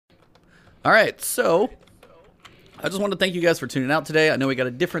All right, so I just want to thank you guys for tuning out today. I know we got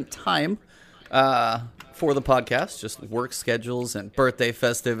a different time for the podcast, just work schedules and birthday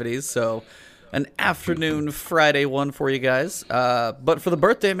festivities. So an afternoon Friday one for you guys. But for the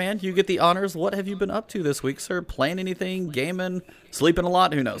birthday, man, you get the honors. What have you been up to this week, sir? Playing anything? Gaming? Sleeping a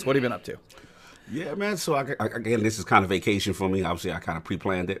lot? Who knows? What have you been up to? Yeah, man. So again, this is kind of vacation for me. Obviously, I kind of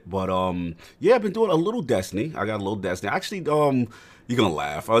pre-planned it, but yeah, I've been doing a little Destiny. I got a little Destiny. Actually, you're gonna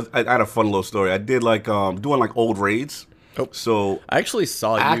laugh. I had a fun little story. I did doing like old raids. Oh, so I actually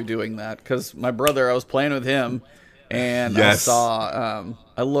saw you doing that because my brother, I was playing with him, and yes. I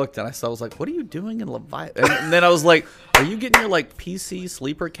looked and I was like, "What are you doing in Leviathan?" And then I was like, "Are you getting your like PC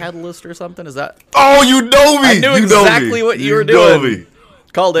sleeper catalyst or something? Is that?" Oh, you know me. I knew exactly what you were doing. Me.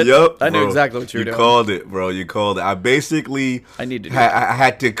 Called it. Yep, I knew exactly what you were doing. You called it, bro. You called it. I basically I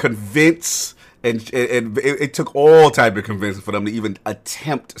had to convince, and it took all type of convincing for them to even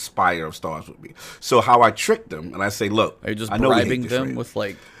attempt Spire of Stars with me. So how I tricked them, and I say, look, are you just I know bribing them with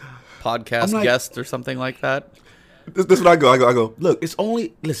like podcast guests or something like that? This is what I go, look, it's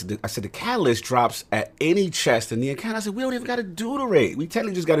only, listen, I said the catalyst drops at any chest in the account. I said, we don't even got to do the raid. We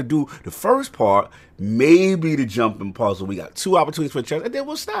technically just got to do the first part, maybe the jumping puzzle. We got 2 opportunities for a chest, and then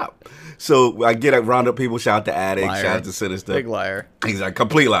we'll stop. So I get round up people, shout out to Addict, shout out to Sinister. Big liar. Exactly,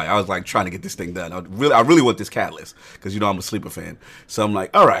 complete lie. I was like trying to get this thing done. I really want this catalyst, because you know I'm a sleeper fan. So I'm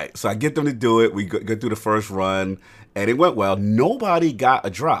like, all right. So I get them to do it. We go through the first run, and it went well. Nobody got a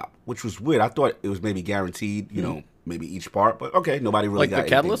drop, which was weird. I thought it was maybe guaranteed, you know, maybe each part, but okay, nobody really got the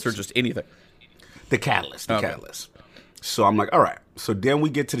catalyst or just anything? The catalyst, catalyst. So I'm like, all right. So then we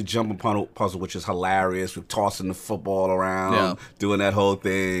get to the jumping puzzle, which is hilarious. We're tossing the football around, doing that whole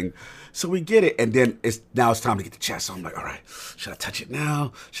thing. So we get it, and then now it's time to get the chest. So I'm like, all right, should I touch it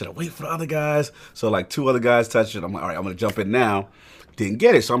now? Should I wait for the other guys? So like 2 other guys touched it. I'm like, all right, I'm gonna jump in now. Didn't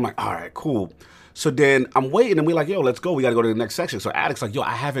get it, so I'm like, all right, cool. So then I'm waiting, and we're like, yo, let's go. We got to go to the next section. So Addict's like, yo,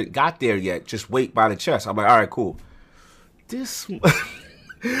 I haven't got there yet. Just wait by the chest. I'm like, all right, cool.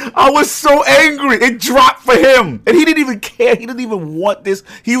 I was so angry. It dropped for him, and he didn't even care. He didn't even want this.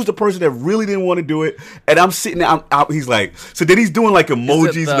 He was the person that really didn't want to do it. And I'm sitting there. He's like, so then he's doing like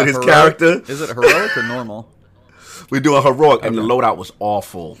emojis with his character. Is it heroic or normal? We're doing heroic, and the loadout was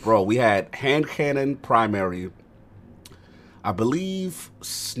awful, bro. We had hand cannon primary, I believe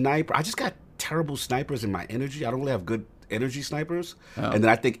sniper. I just got terrible snipers in my energy. I don't really have good energy snipers, and then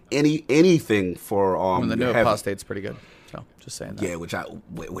I think anything for the new apostate's pretty good. So just saying that. Yeah, which I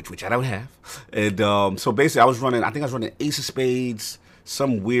don't have. And so basically, I think I was running Ace of Spades,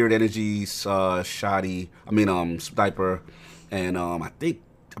 some weird energy sniper, and I think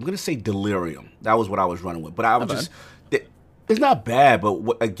I'm gonna say Delirium. That was what I was running with. But I was it's not bad,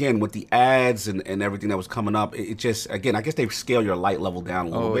 but again, with the ads and everything that was coming up, it just, again, I guess they scale your light level down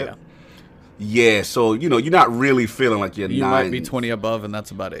a little bit. Yeah, so, you know, you're not really feeling like you're You might be 20 above, and that's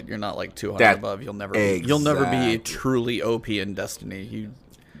about it. You're not like 200 above. You'll never be truly OP in Destiny.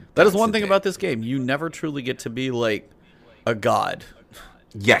 That is one thing about this game. You never truly get to be like a god.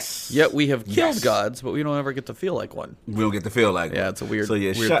 Yes. Yet we have killed gods, but we don't ever get to feel like one. We don't get to feel like one. Yeah, it's a weird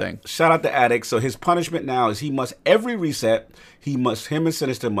thing. Shout out to Addict. So his punishment now is every reset, him and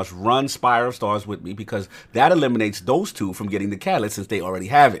Sinister must run Spire of Stars with me, because that eliminates those 2 from getting the catalyst since they already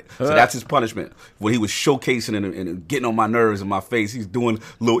have it. So that's his punishment. When he was showcasing and getting on my nerves in my face, he's doing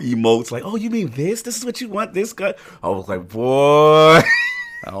little emotes like, oh, you mean this? This is what you want, this guy? I was like, boy.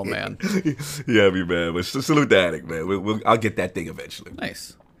 Oh, man. Yeah, man. But salute the Addict, man. I'll get that thing eventually.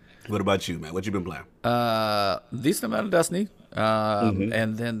 Nice. What about you, man? What you been playing? Decent amount of Destiny.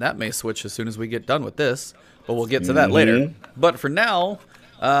 And then that may switch as soon as we get done with this. But we'll get to that later. But for now,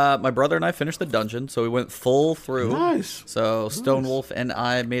 my brother and I finished the dungeon. So we went full through. Nice. So Stonewolf and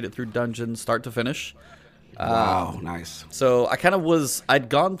I made it through dungeon start to finish. Wow, nice. So I'd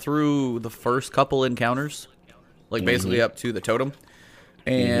gone through the first couple encounters. Like basically up to the totem.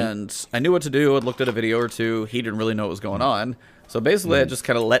 And I knew what to do. I'd looked at a video or 2. He didn't really know what was going on. So basically, I just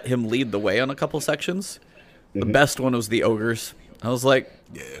kind of let him lead the way on a couple sections. The best one was the ogres. I was like,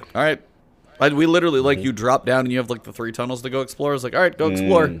 all right. We literally, you drop down and you have, the 3 tunnels to go explore. I was like, all right, go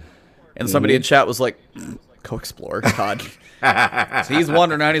explore. And somebody in chat was like, go explore, God. So he's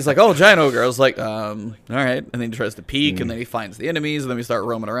wandering around. He's like, oh, giant ogre. I was like, all right. And then he tries to peek, and then he finds the enemies, and then we start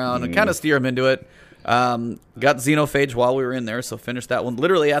roaming around and kind of steer him into it. Got Xenophage while we were in there, so finished that one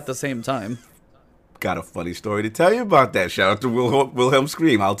literally at the same time. Got a funny story to tell you about that. Shout out to Wilhelm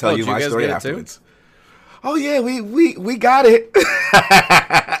Scream. I'll tell you my story afterwards. Oh yeah, we got it.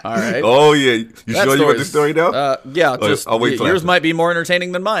 All right. Oh yeah, you sure you want the story now? Yeah. I'll wait till yours might be more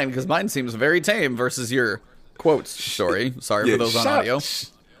entertaining than mine, because mine seems very tame versus your quotes story. Sorry for those on audio.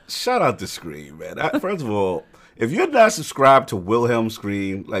 shout out to Scream, man. First of all, if you're not subscribed to Wilhelm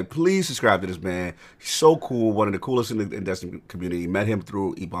Scream, like, please subscribe to this man. He's so cool, one of the coolest in the Destiny community. Met him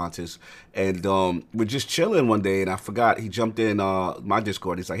through Ebontis, and we're just chilling one day, and I forgot he jumped in my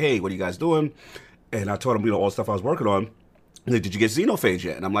Discord. He's like, "Hey, what are you guys doing?" And I told him, all the stuff I was working on. He's like, "Did you get Xenophage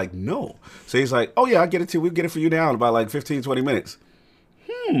yet?" And I'm like, "No." So he's like, "Oh yeah, I'll get it to you. We'll get it for you now in about like 15, 20 minutes.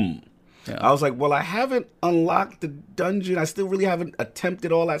 Yeah. I was like, well, I haven't unlocked the dungeon. I still really haven't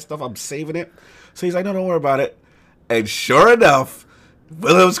attempted all that stuff. I'm saving it. So he's like, no, don't worry about it. And sure enough,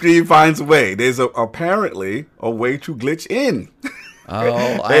 Wilhelm Scream finds a way. There's apparently a way to glitch in.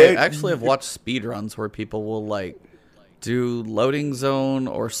 Oh, I actually have watched speedruns where people will like do loading zone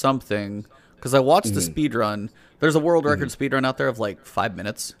or something. Because I watched the speedrun. There's a world record speedrun out there of like 5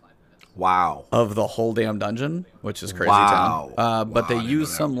 minutes. Wow. Of the whole damn dungeon, which is crazy town. But they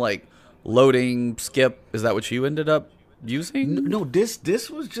use some like loading skip. Is that what you ended up using? No, this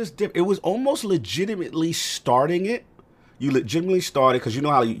was just different. It was almost legitimately starting it. You legitimately started because you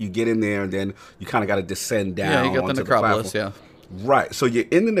know how you get in there and then you kind of got to descend down. Yeah, you got the necropolis, yeah. Right. So you're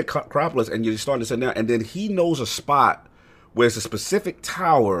in the necropolis and you're starting to descend down, and then he knows a spot where it's a specific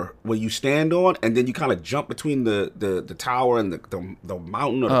tower where you stand on, and then you kind of jump between the tower and the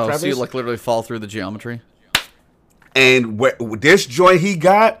mountain or the crevice. So you like literally fall through the geometry. And this joint he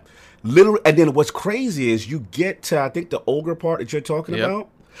got, literally, and then what's crazy is you get to, I think, the ogre part that you're talking about.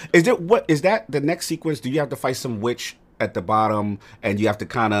 Is that the next sequence? Do you have to fight some witch at the bottom, and you have to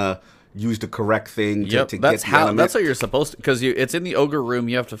kind of use the correct thing to get the element? That's how you're supposed to, because it's in the ogre room.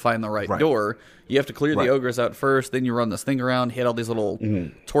 You have to find the right door. You have to clear the ogres out first. Then you run this thing around, hit all these little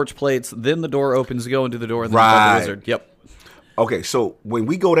torch plates. Then the door opens. You go into the door, and then you fight the wizard. Yep. Okay, so when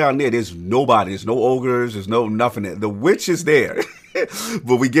we go down there, there's nobody. There's no ogres. There's no nothing there. The witch is there.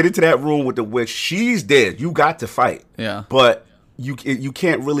 But we get into that room with the witch. She's dead. You got to fight. Yeah. But you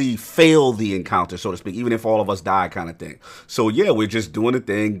can't really fail the encounter, so to speak, even if all of us die kind of thing. So, yeah, we're just doing the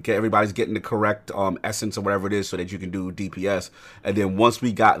thing. Everybody's getting the correct essence or whatever it is so that you can do DPS. And then once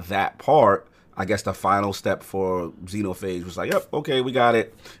we got that part, I guess the final step for Xenophage was like, yep, okay, we got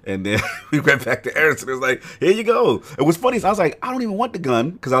it. And then we went back to Aerith, and it was like, here you go. And what's funny is I was like, I don't even want the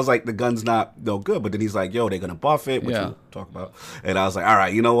gun, because I was like, the gun's not no good. But then he's like, yo, they're going to buff it, which we'll talk about. And I was like, all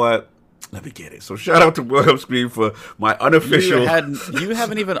right, you know what? Let me get it. So shout out to Wilhelm Scream for my unofficial. You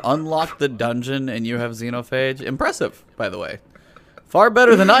haven't even unlocked the dungeon, and you have Xenophage. Impressive, by the way. Far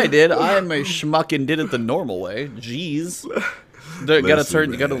better than I did. I am a schmuck and did it the normal way. Jeez. You gotta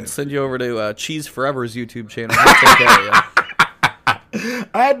send you over to Cheese Forever's YouTube channel. I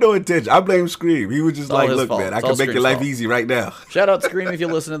had no intention. I blame Scream. He was just like, look, fault. Man, I can make your life easy right now. Shout out Scream if you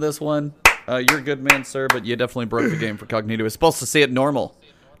listen to this one. You're a good man, sir, but you definitely broke the game for Cognito. It's supposed to see it normal.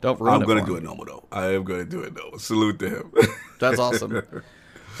 Don't ruin it. I'm going to do it normal, though. I am going to do it normal. Salute to him. That's awesome.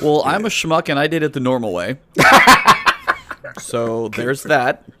 Well, I'm a schmuck, and I did it the normal way. So there's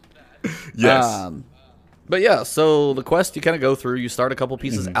that. Yes. But yeah, so the quest you kind of go through. You start a couple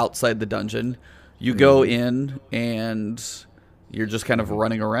pieces outside the dungeon. You go in, and you're just kind of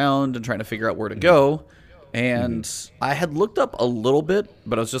running around and trying to figure out where to go. And I had looked up a little bit,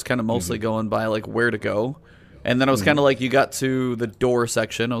 but I was just kind of mostly going by like where to go. And then I was kind of like, you got to the door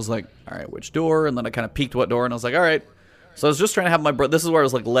section. I was like, all right, which door? And then I kind of peeked what door, and I was like, all right. So I was just trying to have my brother. This is where I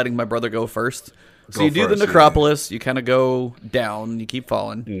was like letting my brother go first. So you do the necropolis. You kind of go down. You keep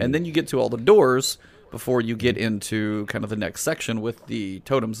falling, and then you get to all the doors before you get into kind of the next section with the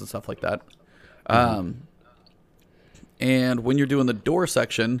totems and stuff like that. And when you're doing the door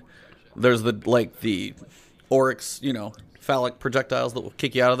section, there's the oryx, phallic projectiles that will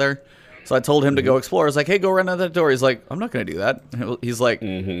kick you out of there. So I told him to go explore. I was like, hey, go run out that door. He's like, I'm not going to do that. He's like,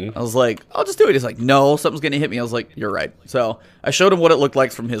 I was like, I'll just do it. He's like, no, something's going to hit me. I was like, you're right. So I showed him what it looked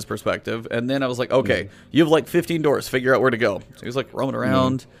like from his perspective. And then I was like, okay, you have like 15 doors. Figure out where to go. So he was like roaming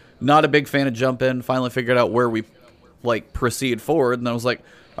around. Not a big fan of jumping. Finally figured out where we like proceed forward. And I was like,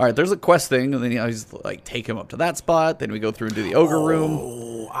 all right, there's a quest thing. And then I was like, take him up to that spot. Then we go through and do the ogre room.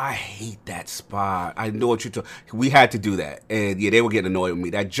 Oh, I hate that spot. I know what you're talking. We had to do that. And yeah, they were getting annoyed with me.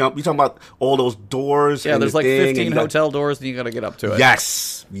 That jump, you talking about all those doors? Yeah, there's like 15 hotel doors and you got to get up to it.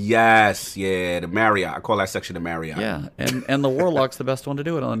 Yes. Yeah, the Marriott. I call that section the Marriott. Yeah, and the Warlock's the best one to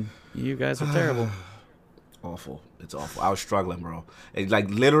do it on. You guys are terrible. Awful. It's awful. I was struggling, bro. And like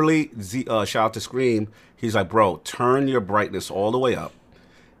literally, shout out to Scream. He's like, bro, turn your brightness all the way up.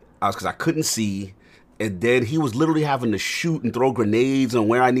 Because I couldn't see. And then he was literally having to shoot and throw grenades on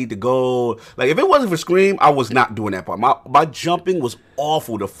where I need to go. Like, if it wasn't for Scream, I was not doing that part. My jumping was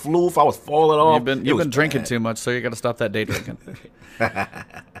awful. The floof, I was falling off. You've been drinking too much, so you got to stop that day drinking.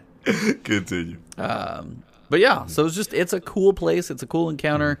 Continue. But yeah, so it's a cool place. It's a cool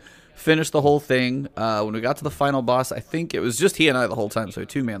encounter. Finished the whole thing. When we got to the final boss, I think it was just he and I the whole time, so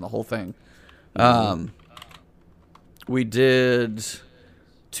 2-man the whole thing. We did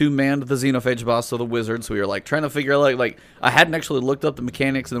 2-man the Xenophage boss, so the wizard. So we were like trying to figure out like I hadn't actually looked up the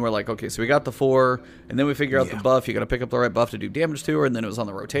mechanics, and then we're like, okay, so we got the 4, and then we figure out the buff. You got to pick up the right buff to do damage to her, and then it was on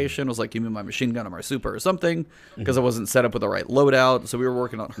the rotation. It was like, give me my machine gun or my super or something, because I wasn't set up with the right loadout. So we were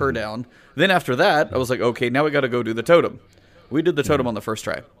working on her down. Then after that, I was like, okay, now we got to go do the totem. We did the totem on the first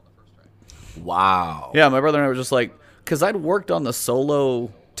try. Wow. Yeah, my brother and I were just like, because I'd worked on the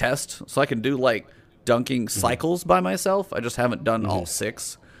solo test, so I can do like dunking cycles by myself. I just haven't done all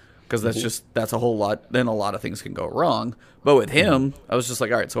 6, because that's a whole lot. Then a lot of things can go wrong. But with him, I was just like,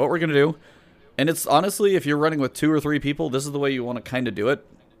 all right, so what we're gonna do, and it's honestly, if you're running with 2 or 3 people, this is the way you want to kind of do it.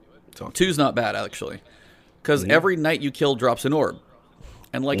 2's not bad actually, because every knight you kill drops an orb.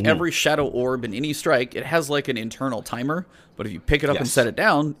 And like every shadow orb in any strike, it has like an internal timer. But if you pick it up and set it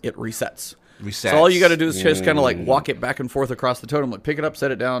down, it resets. So all you got to do is just kind of like walk it back and forth across the totem. Like pick it up, set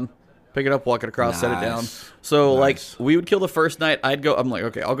it down. Pick it up, walk it across, set it down. So like we would kill the first knight. I'm like,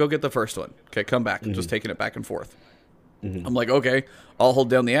 okay, I'll go get the first one. Okay, come back. Just taking it back and forth. I'm like, okay, I'll hold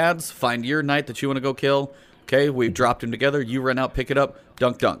down the ads. Find your knight that you want to go kill. Okay, we've dropped him together. You run out, pick it up,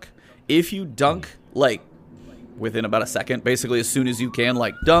 dunk. If you dunk like within about a second, basically as soon as you can,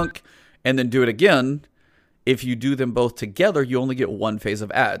 like dunk, and then do it again. If you do them both together, you only get 1 phase of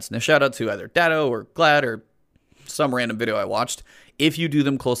ads. Now, shout out to either Datto or Glad or some random video I watched. If you do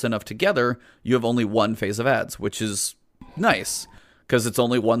them close enough together, you have only 1 phase of ads, which is nice because it's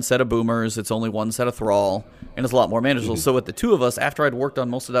only 1 set of boomers, it's only 1 set of thrall, and it's a lot more manageable. So with the 2 of us, after I'd worked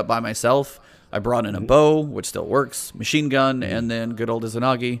on most of that by myself, I brought in a bow, which still works, machine gun, and then good old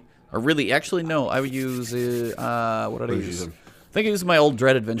Izanagi. Or really, actually, no, I would use, what did I use? I think I used my old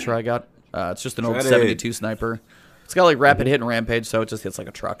Dread Adventure I got. It's just an old 72 sniper. It's got like rapid hit and rampage, so it just hits like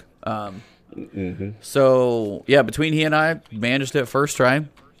a truck. So, yeah, between he and I, managed it first try.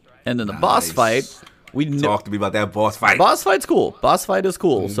 And then the boss fight. Talk to me about that boss fight. Boss fight's cool. Boss fight is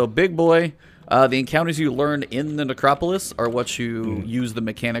cool. So, big boy, the encounters you learn in the Necropolis are what you use the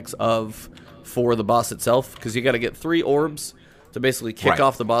mechanics of for the boss itself. Because you got to get 3 orbs to basically kick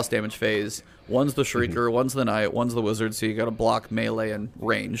off the boss damage phase. One's the Shrieker, one's the Knight, one's the Wizard, so you got to block melee and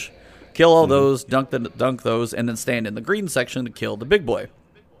range. Kill all those, dunk those, and then stand in the green section to kill the big boy.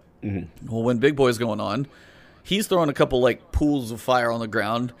 Well, when big boy's going on, he's throwing a couple like pools of fire on the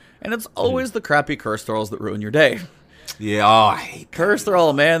ground, and it's always the crappy curse thralls that ruin your day. Yeah, I hate curse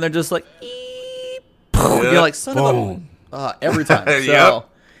thrall, man. They're just like, you're like, son of a... every time. So,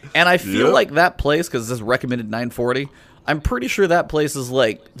 and I feel like that place, because this is recommended 940, I'm pretty sure that place is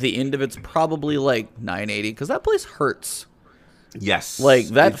like, the end of it's probably like 980, because that place hurts. Yes. Like,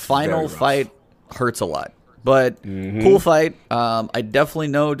 that final fight hurts a lot. But, cool fight. I definitely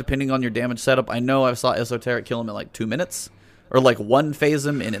know, depending on your damage setup, I know I saw Esoteric kill him in like 2 minutes. Or like 1 phase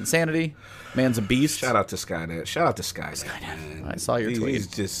him in Insanity. Man's a beast. Shout out to Skynet. Shout out to Skynet. I saw your tweet. He's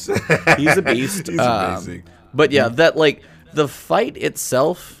just... he's a beast. He's amazing. But yeah, that like, the fight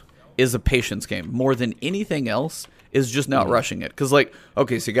itself is a patience game. More than anything else is just not rushing it. Because like,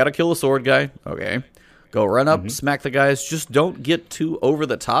 okay, so you got to kill a sword guy. Okay. Go run up, smack the guys. Just don't get too over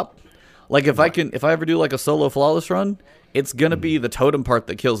the top. Like if I ever do like a solo flawless run, it's gonna be the totem part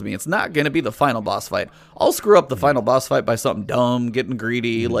that kills me. It's not gonna be the final boss fight. I'll screw up the final boss fight by something dumb, getting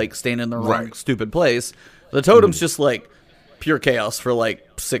greedy, like staying in the wrong stupid place. The totem's just like pure chaos for like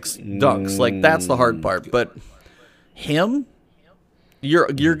 6 dunks. Like that's the hard part. But him,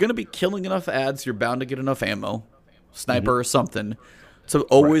 you're gonna be killing enough ads. You're bound to get enough ammo, sniper or something, to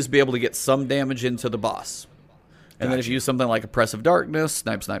always be able to get some damage into the boss. And then if you use something like Oppressive Darkness,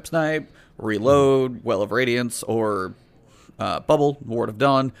 snipe, reload, Well of Radiance, or Bubble, Ward of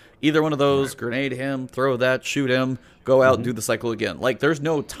Dawn, either one of those, grenade him, throw that, shoot him, go out and do the cycle again. Like, there's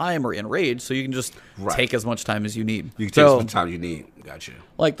no timer in Rage, so you can just take as much time as you need. You can take as much time you need. Gotcha.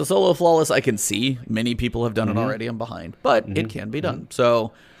 Like, the solo flawless, I can see. Many people have done it already. I'm behind. But it can be done.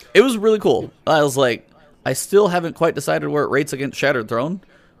 So, it was really cool. I was like, I still haven't quite decided where it rates against Shattered Throne.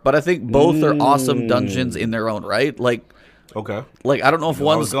 But I think both are awesome dungeons in their own right. Like, like I don't know if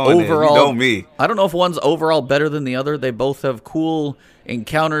one's overall. You know me. I don't know if one's overall better than the other. They both have cool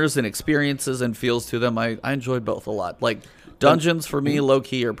encounters and experiences and feels to them. I enjoyed both a lot. Like dungeons for me, low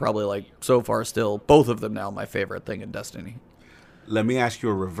key, are probably like so far still both of them now my favorite thing in Destiny. Let me ask you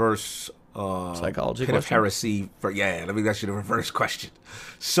a reverse psychology pit of heresy. Let me ask you the reverse question.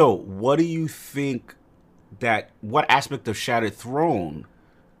 So, what do you think what aspect of Shattered Throne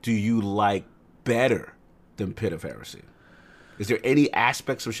do you like better than Pit of Heresy? Is there any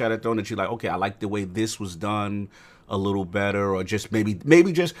aspects of Shattered Throne that you're like, okay, I like the way this was done a little better, or just maybe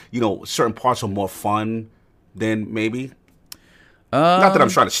just certain parts are more fun than maybe? Not that I'm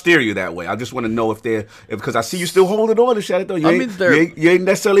trying to steer you that way. I just want to know if because I see you still holding on to Shattered Throne. You ain't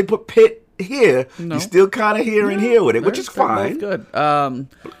necessarily put Pit here. No. You're still kind of here and here with it, which is fine. Good. So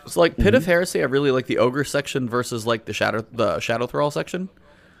like Pit of Heresy, I really like the Ogre section versus like the Shadow Thrall section.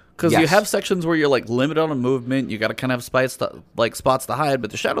 Because you have sections where you're like limited on a movement, you got to kind of have spots to hide, but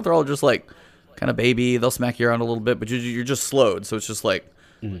the Shadow Thrall are just like kind of baby. They'll smack you around a little bit, but you're just slowed, so it's just like,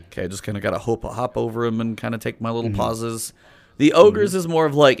 okay, I just kind of got to hop over them and kind of take my little pauses. The Ogres is more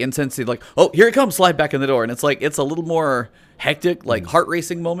of like intensity, like, oh, here it comes, slide back in the door, and it's like it's a little more hectic, like heart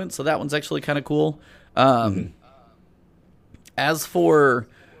racing moment. So that one's actually kind of cool. As for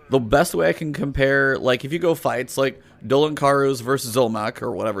the best way I can compare, like if you go fights like Dolan Karus versus Zolmak,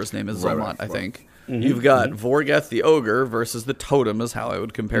 or whatever his name is, Zolmont, I think. You've got Vorgeth the Ogre versus the Totem is how I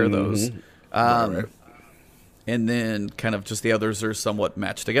would compare those. And then kind of just the others are somewhat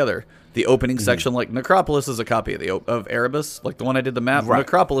matched together. The opening section, like Necropolis is a copy of Erebus, like the one I did the map.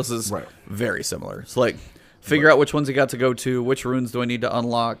 Necropolis is very similar. It's like figure out which ones you got to go to, which runes do I need to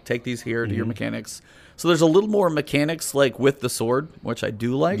unlock, take these here to your mechanics. So there's a little more mechanics like with the sword, which I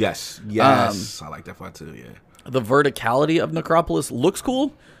do like. Yes, I like that part too, yeah. The verticality of Necropolis looks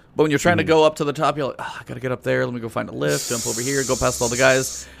cool, but when you're trying to go up to the top, you're like, I got to get up there, let me go find a lift, jump over here, go past all the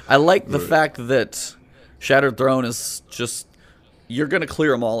guys. I like the fact that Shattered Throne is just, you're going to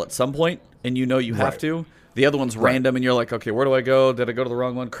clear them all at some point, and you have to. The other one's random, and you're like, okay, where do I go? Did I go to the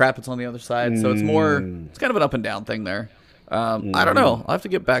wrong one? Crap, it's on the other side. So it's kind of an up and down thing there. I don't know. I'll have to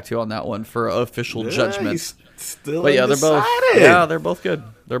get back to you on that one for official judgment. But yeah, they're both good.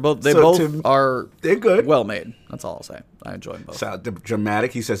 They're both good. Well made. That's all I'll say. I enjoy them both. So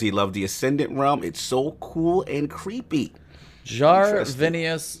Dramatic, he says he loved the Ascendant Realm. It's so cool and creepy.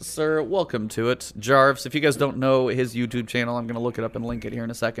 Jarvinius, sir, welcome to it. Jarvs, if you guys don't know his YouTube channel, I'm going to look it up and link it here in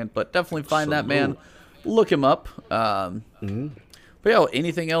a second, but definitely find that man. Look him up. But yeah,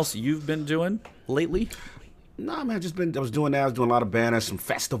 anything else you've been doing lately? Nah, man, I was doing that. I was doing a lot of banners, some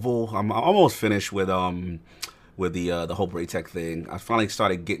festival. I'm almost finished with the whole Braytech thing. I finally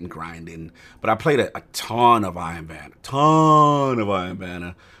started getting grinding, but I played a ton of Iron Banner,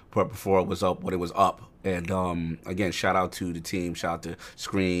 before it was up, when it was up. And again, shout out to the team, shout out to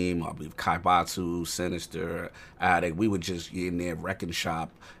Scream, I believe Kaibatsu, Sinister, Addict. We were just in there wrecking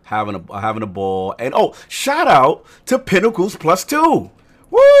shop, having a ball. And shout out to Pinnacles +2.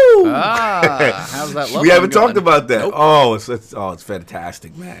 Woo! How's that? We haven't talked about that. Nope. It's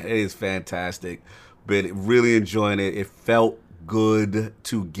fantastic, man. It is fantastic. Been really enjoying it. It felt good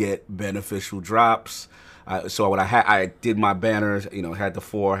to get beneficial drops. So when I did my banners, had the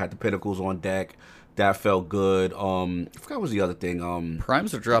 4, had the Pinnacles on deck. That felt good. I forgot what was the other thing.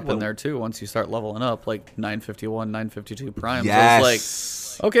 Primes are dropping there too once you start leveling up, like 951, 952 primes. Yes. So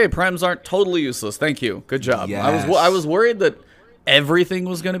it's like, okay, primes aren't totally useless. Thank you. Good job. Yes. I was worried that everything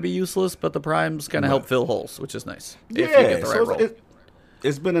was going to be useless, but the primes kind of help fill holes, which is nice. Yeah, if you get the right roll.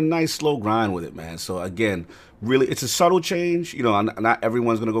 It's been a nice slow grind with it, man. So again, really, it's a subtle change. Not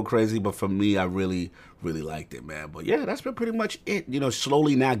everyone's gonna go crazy, but for me, I really liked it, man. But yeah, that's been pretty much it.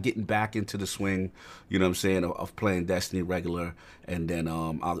 Slowly now getting back into the swing. You know what I'm saying, of playing Destiny regular, and then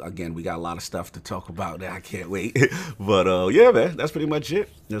again, we got a lot of stuff to talk about that I can't wait. But yeah, man, that's pretty much it.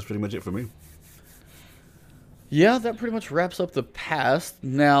 That's pretty much it for me. Yeah, that pretty much wraps up the past.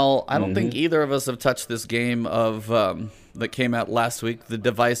 Now, I don't think either of us have touched this game of that came out last week, the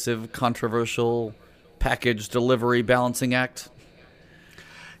divisive, controversial package delivery balancing act.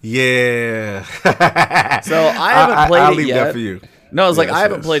 Yeah. So I haven't played I'll it leave yet. That for you. No, I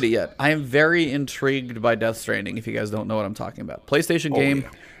haven't played it yet. I am very intrigued by Death Stranding, if you guys don't know what I'm talking about. PlayStation game. Yeah.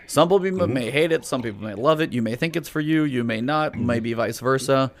 Some people may hate it. Some people may love it. You may think it's for you. You may not. Maybe vice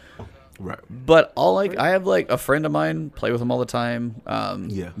versa. Right. But I have a friend of mine, play with him all the time.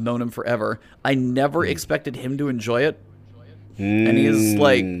 Known him forever. I never expected him to enjoy it. And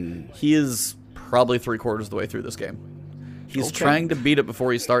he is probably 3/4 of the way through this game. He's trying to beat it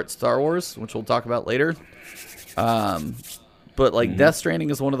before he starts Star Wars, which we'll talk about later. But Death Stranding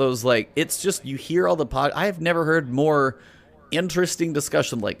is one of those, it's just, you hear all the I have never heard more interesting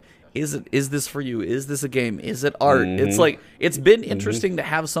discussion. Is this for you? Is this a game? Is it art? It's it's been interesting to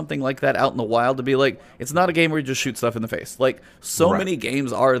have something like that out in the wild, to be it's not a game where you just shoot stuff in the face. Many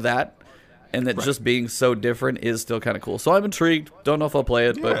games are that, and that just being so different is still kind of cool. So I'm intrigued. Don't know if I'll play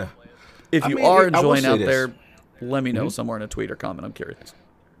it, but if you are enjoying out there, let me know somewhere in a tweet or comment. I'm curious.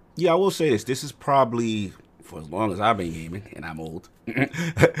 Yeah, I will say this. This is probably, for as long as I've been gaming, and I'm old,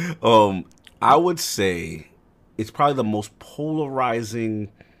 I would say it's probably the most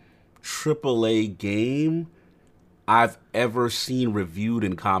polarizing AAA game I've ever seen reviewed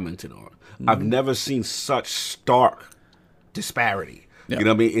and commented on. I've never seen such stark disparity. Yeah. You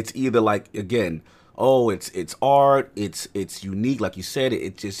know what I mean? It's either like, again, oh, it's art, it's unique, like you said,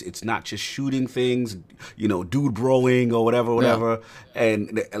 it's not just shooting things, you know, dude broing or whatever. Yeah.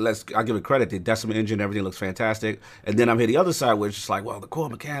 And I'll give it credit, the Decima engine, everything looks fantastic. And then I'm here the other side where it's just like, well, the core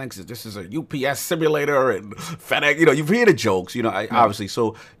mechanics is this is a UPS simulator and FedEx, you know, you've heard the jokes, you know, obviously.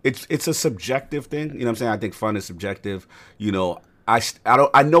 So it's a subjective thing, you know what I'm saying? I think fun is subjective, you know.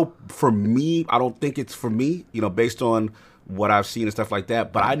 I know for me, I don't think it's for me, you know, based on what I've seen and stuff like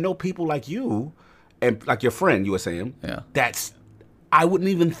that. But I know people like you and like your friend, you were saying, that's, I wouldn't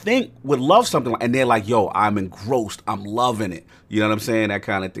even think would love something like, and they're like, yo, I'm engrossed. I'm loving it. You know what I'm saying? That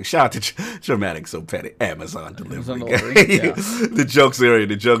kind of thing. Shout out to Dramatic So Petty. Amazon delivery. The jokes are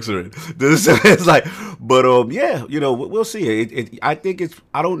in. It's like, but yeah, you know, we'll see. I think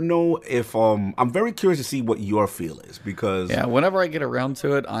I don't know if, I'm very curious to see what your feel is because. Yeah, whenever I get around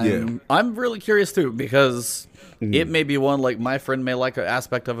to it, I'm really curious too because it may be one, like my friend may like an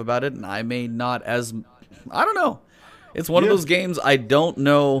aspect of about it and I may not as, I don't know. It's one of those games I don't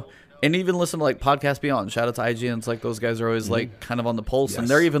know, and even listen to like Podcast Beyond. Shout out to IGN. It's like those guys are always like kind of on the pulse, and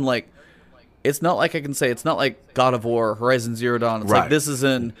they're even like, it's not like I can say it's not like God of War, Horizon Zero Dawn. It's like this is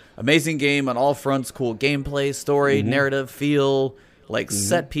an amazing game on all fronts, cool gameplay, story, narrative, feel, like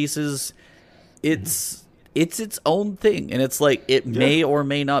set pieces. It's its own thing, and it's like it may or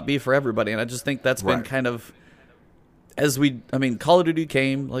may not be for everybody, and I just think that's been kind of. Call of Duty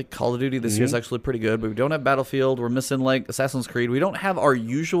came, like Call of Duty this year is actually pretty good, but we don't have Battlefield. We're missing like Assassin's Creed. We don't have our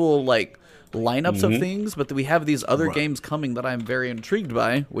usual like lineups of things, but we have these other games coming that I'm very intrigued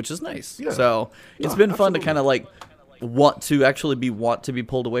by, which is nice. Yeah. So it's been fun to kind of like want to be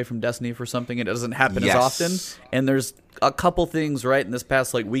pulled away from Destiny for something. It doesn't happen as often. And there's a couple things right in this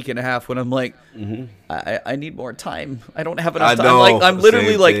past like week and a half when I'm like, I need more time. I don't have enough time. I'm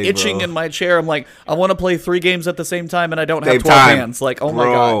literally like itching in my chair. I'm like, I want to play 3 games at the same time and I don't have 12 hands. Like, oh my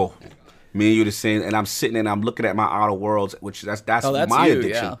God. Me and you the same, and I'm sitting and I'm looking at my Outer Worlds, which that's my you,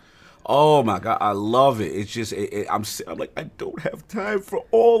 addiction. Yeah. Oh my God, I love it. It's just I'm like I don't have time for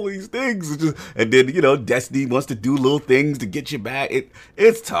all these things. And then you know Destiny wants to do little things to get you back.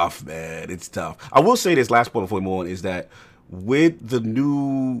 It's tough, man. It's tough. I will say this last point before we move on is that with the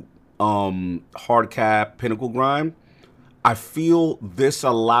new hard cap Pinnacle grind, I feel this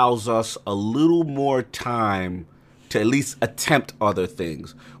allows us a little more time to at least attempt other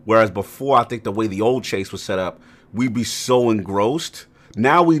things. Whereas before, I think the way the old chase was set up, we'd be so engrossed.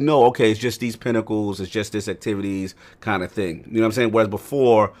 Now we know, okay, it's just these pinnacles, it's just this activities kind of thing. You know what I'm saying? Whereas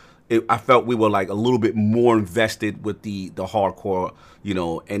before, I felt we were like a little bit more invested with the hardcore, you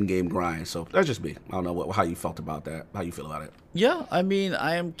know, end game grind. So that's just me. I don't know how you felt about that. How you feel about it? Yeah, I mean,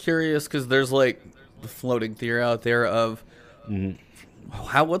 I am curious because there's like the floating theory out there of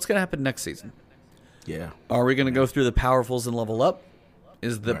what's going to happen next season. Yeah. Are we going to go through the powerfuls and level up?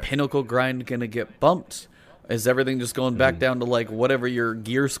 Is the pinnacle grind going to get bumped? Is everything just going back down to like whatever your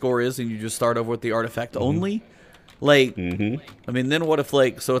gear score is and you just start over with the artifact only? Like, I mean, then what if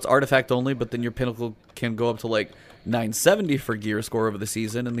like, so it's artifact only, but then your pinnacle can go up to like 970 for gear score over the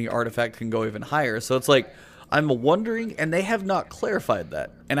season and the artifact can go even higher. So it's like, I'm wondering, and they have not clarified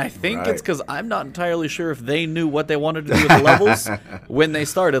that. And I think it's because I'm not entirely sure if they knew what they wanted to do with the levels when they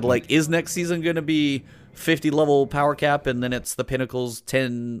started. Like, is next season going to be 50 level power cap and then it's the pinnacles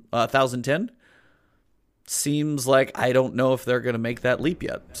 1010? Seems like I don't know if they're going to make that leap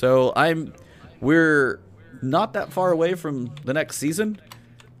yet. So we're not that far away from the next season,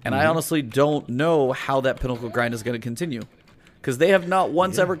 and I honestly don't know how that pinnacle grind is going to continue because they have not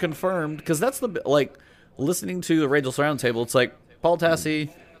once ever confirmed. Because that's the like listening to the Ragels Roundtable. It's like Paul Tassi,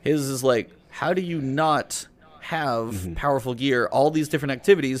 his is like, how do you not have powerful gear? All these different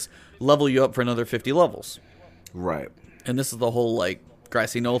activities level you up for another 50 levels, right? And this is the whole like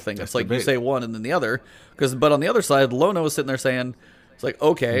grassy knoll thing. It's like you say one and then the other. But on the other side, Lono was sitting there saying, it's like,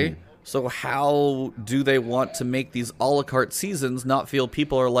 okay, so how do they want to make these a la carte seasons not feel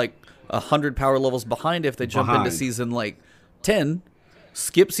people are like 100 power levels behind if they jump into season like 10,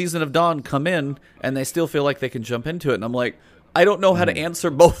 skip Season of Dawn, come in, and they still feel like they can jump into it. And I'm like, I don't know how to answer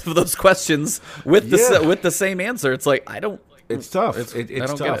both of those questions with the same answer. It's like, I don't. It's tough.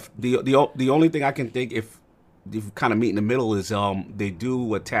 It's tough. The only thing I can think if you kind of meet in the middle is they do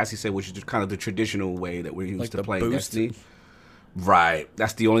what Tassie said, which is just kind of the traditional way that we're used to playing Destiny. Right.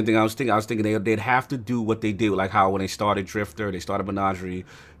 That's the only thing I was thinking. I was thinking they'd have to do what they did, like how when they started Drifter, they started Menagerie.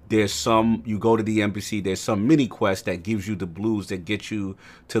 You go to the NPC, there's some mini quest that gives you the blues that get you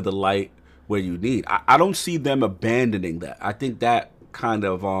to the light where you need. I don't see them abandoning that. I think that kind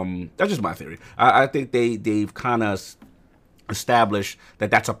of that's just my theory. I think they've kind of established that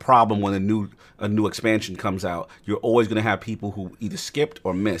that's a problem when a new expansion comes out. You're always going to have people who either skipped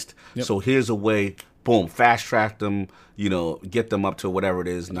or missed. Yep. So here's a way, boom, fast track them, get them up to whatever it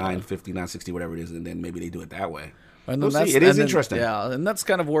is, 950, 960, whatever it is, and then maybe they do it that way. And then it is interesting. Yeah, and that's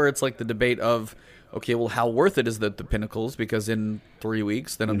kind of where it's like the debate of, okay, well, how worth it is the Pinnacles? Because in 3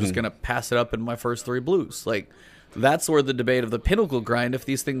 weeks, then I'm just going to pass it up in my first 3 blues. Like, that's where the debate of the Pinnacle grind, if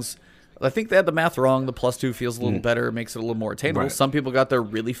these things... I think they had the math wrong. The +2 feels a little better, makes it a little more attainable. Right. Some people got there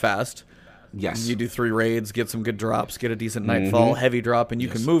really fast. Yes. You do 3 raids, get some good drops, get a decent nightfall, heavy drop, and you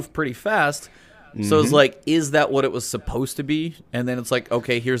can move pretty fast. So it's like, is that what it was supposed to be? And then it's like,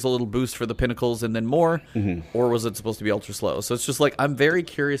 okay, here's a little boost for the Pinnacles and then more. Or was it supposed to be ultra slow? So it's just like, I'm very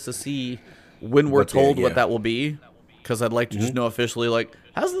curious to see when we're told what that will be. Because I'd like to just know officially, like,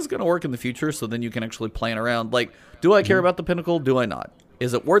 how's this going to work in the future? So then you can actually plan around. Like, do I care about the Pinnacle? Do I not?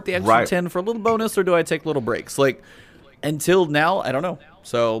 Is it worth the extra 10 for a little bonus, or do I take little breaks? Like, until now, I don't know.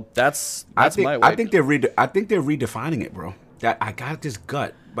 So that's my way. I think they're redefining it, bro. I got this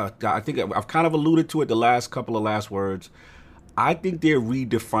gut, but I think I've kind of alluded to it the last couple of last words. I think they're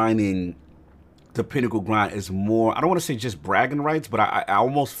redefining the Pinnacle grind as more. I don't want to say just bragging rights, but I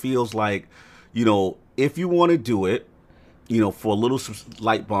almost feels like, if you want to do it, for a little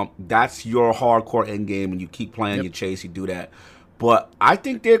light bump, that's your hardcore end game, and you keep playing, you chase, you do that. But I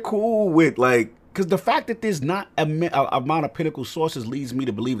think they're cool with, like, because the fact that there's not a amount of Pinnacle sources leads me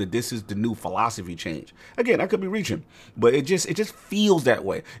to believe that this is the new philosophy change. Again, I could be reaching, but it just feels that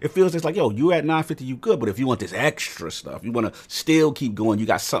way. It feels just like, yo, you at 950, you good, but if you want this extra stuff, you want to still keep going, you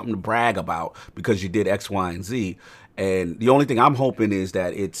got something to brag about because you did X, Y, and Z. And the only thing I'm hoping is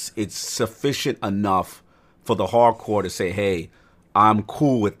that it's sufficient enough for the hardcore to say, hey, I'm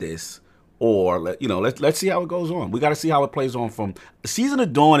cool with this. Or, let's see how it goes on. We got to see how it plays on from... Season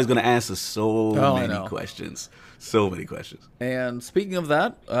of Dawn is going to answer so many questions. So many questions. And speaking of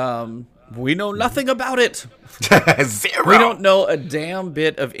that, we know nothing about it. Zero. We don't know a damn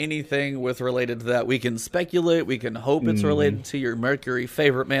bit of anything related to that. We can speculate. We can hope it's related to your Mercury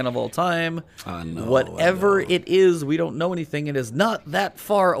favorite man of all time. I know. Whatever it is, we don't know anything. It is not that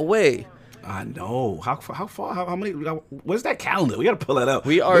far away. I know. How far? How many? Where's that calendar? We got to pull that up.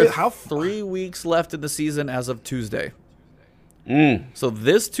 We are 3 weeks left in the season as of Tuesday. So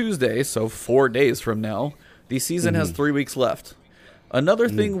this Tuesday, so 4 days from now, the season has 3 weeks left. Another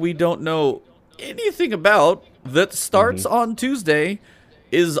thing we don't know anything about that starts on Tuesday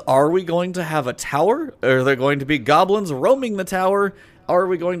is, are we going to have a tower? Are there going to be goblins roaming the tower? Are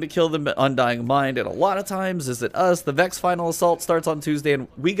we going to kill the Undying Mind? And a lot of times, is it us? The Vex Final Assault starts on Tuesday, and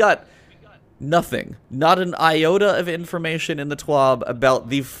we got... nothing. Not an iota of information in the TWAB about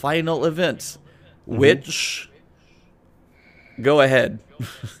the final event. Which... Go ahead.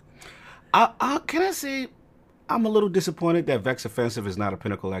 Can I say... I'm a little disappointed that Vex Offensive is not a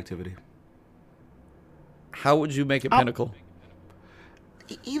Pinnacle activity. How would you make it Pinnacle?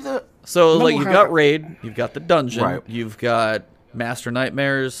 Either... So, like, you've got Raid, you've got the Dungeon, right. You've got Master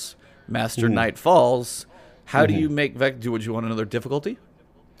Nightmares, Master Nightfalls. How do you make Vex... Would you want another difficulty?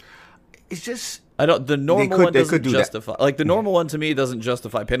 It's just... The normal one doesn't justify... Like, the normal one, to me, doesn't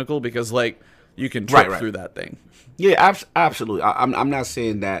justify Pinnacle because, like, you can trip through that thing. Yeah, absolutely. I'm not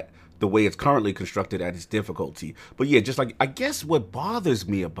saying that the way it's currently constructed at its difficulty. But, yeah, just like... I guess what bothers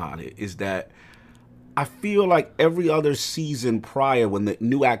me about it is that I feel like every other season prior when the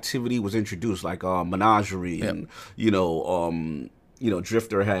new activity was introduced, like Menagerie and,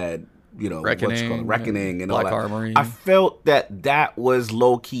 Drifter had... Reckoning and all that. Armory. I felt that was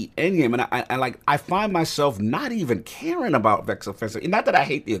low key endgame, and I find myself not even caring about Vex Offensive. Not that I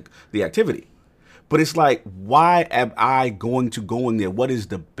hate the activity, but it's like, why am I going there? What is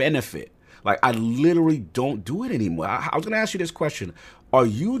the benefit? Like, I literally don't do it anymore. I was going to ask you this question: are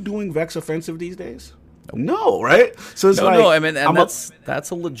you doing Vex Offensive these days? No, right? So it's no. I mean, and that's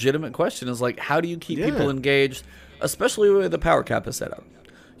a legitimate question. Is like, how do you keep people engaged, especially where the power cap is set up?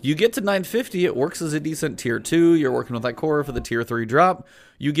 You get to 950, it works as a decent tier 2. You're working with that core for the tier 3 drop.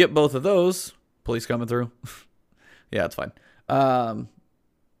 You get both of those. Police coming through. Yeah, it's fine.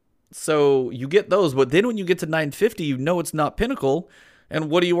 So you get those, but then when you get to 950, you know it's not Pinnacle.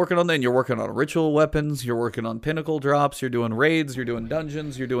 And what are you working on then? You're working on ritual weapons. You're working on Pinnacle drops. You're doing raids. You're doing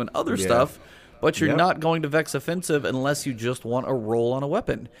dungeons. You're doing other stuff. But you're not going to Vex Offensive unless you just want a roll on a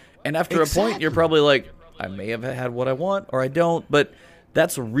weapon. And after a point, you're probably like, I may have had what I want or I don't, but...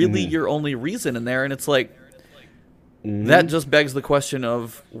 that's really your only reason in there, and it's like, that just begs the question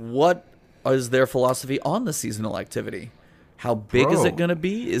of what is their philosophy on the seasonal activity? How big is it going to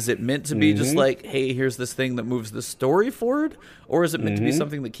be? Is it meant to be just like, hey, here's this thing that moves the story forward? Or is it meant to be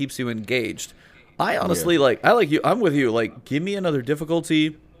something that keeps you engaged? I honestly, I like you. I'm with you. Like, give me another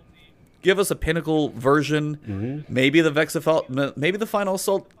difficulty. Give us a pinnacle version. Maybe maybe the final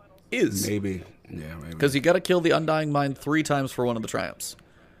assault is. Maybe. Yeah, maybe. Because you got to kill the Undying Mind 3 times for one of the triumphs.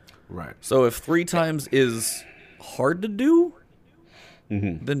 Right. So if 3 times is hard to do,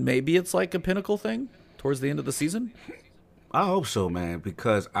 then maybe it's like a pinnacle thing towards the end of the season. I hope so, man,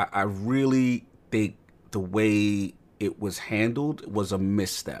 because I really think the way it was handled was a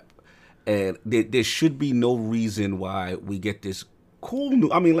misstep. And there should be no reason why we get this cool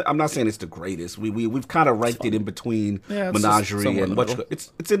new. I mean, I'm not saying it's the greatest. We've kind of ranked it in between Menagerie and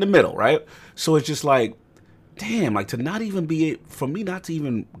it's in the middle, right? So it's just like, damn, like to not even be for me not to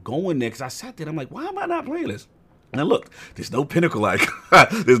even go in there, because I sat there and I'm like, why am I not playing this? And look, there's no pinnacle like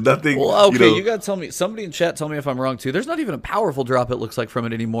there's nothing. Well, okay, you gotta tell me. Somebody in chat tell me if I'm wrong too. There's not even a powerful drop, it looks like, from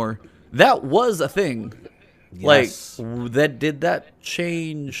it anymore. That was a thing. Yes. Like did that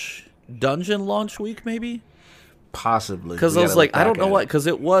change dungeon launch week maybe? Possibly. Because I was like, I don't know what, because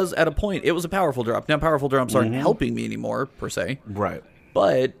it was at a point, it was a powerful drop. Now powerful drops aren't helping me anymore, per se. Right.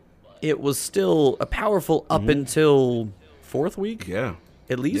 But it was still a powerful up until 4th week? Yeah.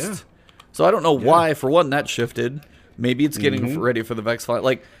 At least? Yeah. So I don't know why, for one, that shifted. Maybe it's getting ready for the Vex fight.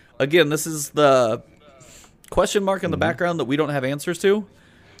 Like, again, this is the question mark in the background that we don't have answers to.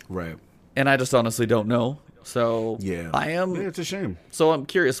 Right. And I just honestly don't know. So I am... Yeah, it's a shame. So I'm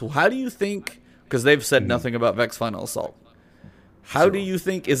curious, how do you think... Because they've said nothing about Vex Final Assault. How do you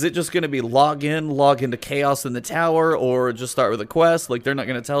think... Is it just going to be log into Chaos in the Tower, or just start with a quest? Like, they're not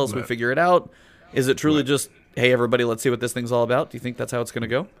going to tell us, we figure it out. Is it truly just, hey, everybody, let's see what this thing's all about? Do you think that's how it's going to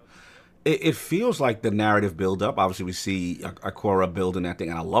go? It feels like the narrative build-up. Obviously, we see Akora building that thing,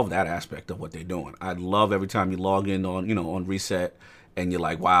 and I love that aspect of what they're doing. I love every time you log in on Reset, and you're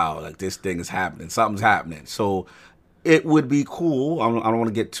like, wow, like this thing is happening. Something's happening. So it would be cool. I don't want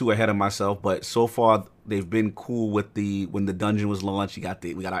to get too ahead of myself, but so far they've been cool with when the dungeon was launched. We got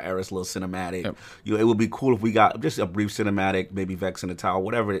our Eris little cinematic. Yep. It would be cool if we got just a brief cinematic, maybe Vex in the Tower,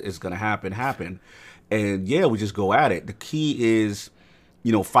 whatever is going to happen. And we just go at it. The key is,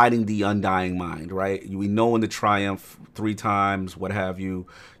 fighting the Undying Mind, right? We know in the Triumph 3 times, what have you.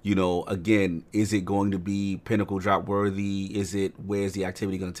 Again, is it going to be pinnacle drop worthy? Where's the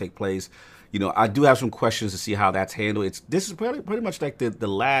activity going to take place? I do have some questions to see how that's handled. This is pretty much like the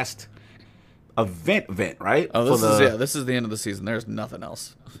last event, right? Oh, this is the end of the season. There's nothing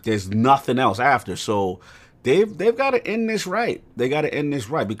else. There's nothing else after. So they've got to end this right. They got to end this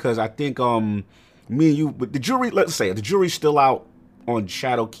right, because I think me and you, but the jury, let's say the jury's still out on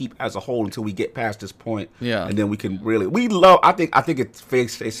Shadowkeep as a whole until we get past this point. Yeah. And then we can I think it's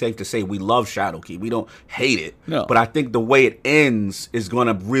safe to say we love Shadowkeep. We don't hate it. No. But I think the way it ends is going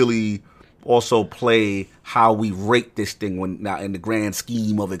to really also play how we rate this thing now in the grand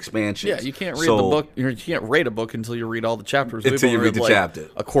scheme of expansions. Yeah, you can't read the book. You can't rate a book until you read all the chapters. Until you read the chapter.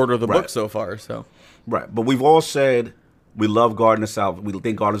 A quarter of the book so far. So. Right, but we've all said we love Garden of Salvation. We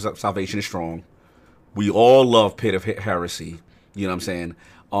think Garden of Salvation is strong. We all love Pit of Heresy. You know what I'm saying?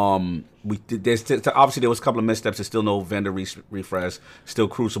 Obviously there was a couple of missteps. There's still no vendor refresh. Still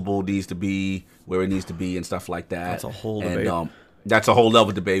Crucible needs to be where it needs to be and stuff like that. That's a whole debate. That's a whole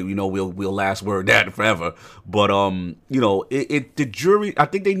other debate. We'll last word that forever. But the jury, I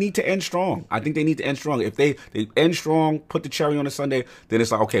think they need to end strong. If they end strong, put the cherry on the Sunday, then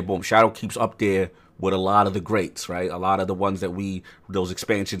it's like, okay, boom, Shadow keeps up there with a lot of the greats, right? A lot of the ones that those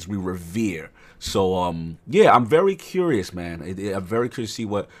expansions we revere. So I'm very curious, man. I'm very curious to see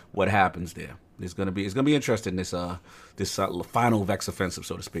what happens there. It's gonna be interesting this final Vex offensive,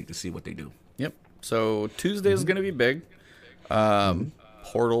 so to speak, to see what they do. Yep. So Tuesday is gonna be big.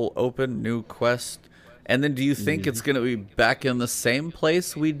 Portal open, new quest, and then do you think it's gonna be back in the same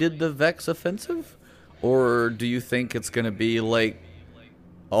place we did the Vex offensive, or do you think it's gonna be like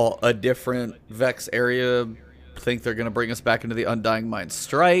a different Vex area? Think they're gonna bring us back into the Undying Mind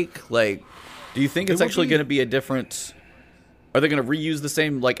strike? Like, do you think it's actually going to be a different... Are they going to reuse the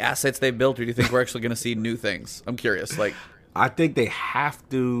same assets they built, or do you think we're actually going to see new things? I'm curious. I think they have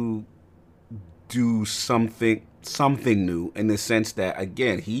to do something new in the sense that,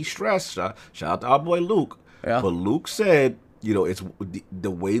 again, he stressed, shout out to our boy Luke, but Luke said, it's the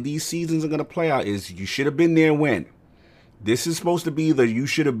way these seasons are going to play out is you should have been there when. This is supposed to be the you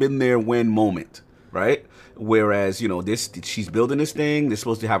should have been there when moment, right? Whereas, she's building this thing. They're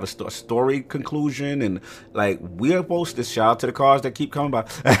supposed to have a story conclusion. And, we're supposed to shout out to the cars that keep coming by.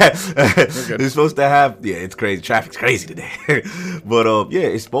 They're supposed to have, it's crazy. Traffic's crazy today. But,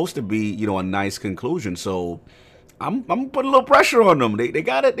 it's supposed to be, a nice conclusion. So, I'm putting a little pressure on them. They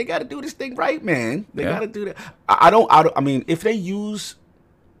gotta do this thing right, man. They gotta do that. I mean, if they use,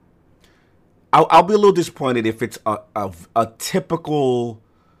 I'll be a little disappointed if it's a typical,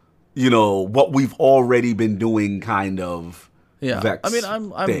 what we've already been doing kind of. Yeah, Vex I mean,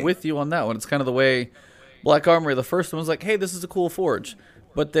 I'm with you on that one. It's kind of the way Black Armory, the first one, was like, hey, this is a cool forge.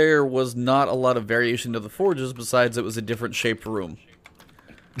 But there was not a lot of variation to the forges besides it was a different shaped room.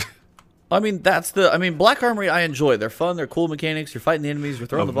 I mean, Black Armory I enjoy. They're fun, they're cool mechanics, you're fighting the enemies, you're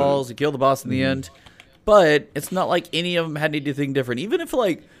throwing the balls, you kill the boss in the end. But it's not like any of them had anything different. Even if,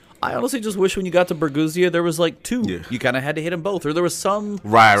 like, I honestly just wish when you got to Berguzia, there was, like, 2. Yeah. You kind of had to hit them both. Or there was some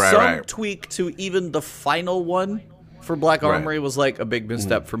tweak to even the final one. For Black Armory was like a big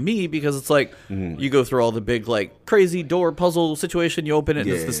misstep for me because it's like you go through all the big like crazy door puzzle situation, you open it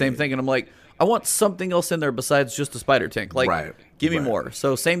and it's the same thing, and I'm like, I want something else in there besides just a spider tank. Like, give me more.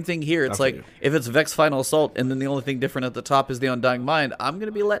 So same thing here. It's like if it's Vex Final Assault and then the only thing different at the top is the Undying Mind, I'm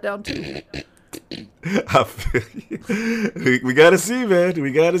gonna be let down too. We gotta see, man.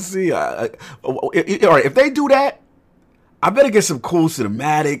 We gotta see. All right, if they do that, I better get some cool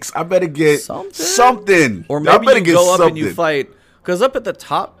cinematics. I better get something. Or maybe you go up and you fight. Because up at the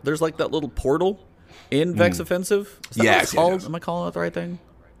top, there's like that little portal in Vex Offensive. Is that what it's called? Yes. Am I calling it the right thing?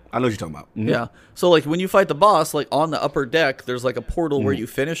 I know what you're talking about. Yeah. So like when you fight the boss, like on the upper deck, there's like a portal where you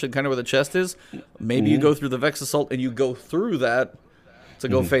finish and kind of where the chest is. Maybe you go through the Vex Assault and you go through that to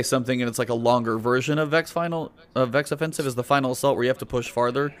go face something, and it's like a longer version of Vex Offensive is the Final Assault where you have to push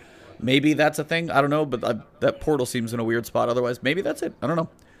farther. Maybe that's a thing. I don't know, but that portal seems in a weird spot. Otherwise, maybe that's it. I don't know.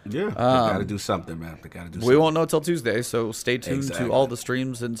 Yeah, they got to do something, man. They got to do something. We won't know till Tuesday, so stay tuned to all the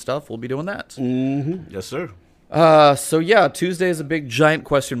streams and stuff. We'll be doing that. Yes, sir. So, yeah, Tuesday is a big, giant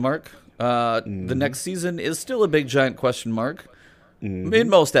question mark. The next season is still a big, giant question mark in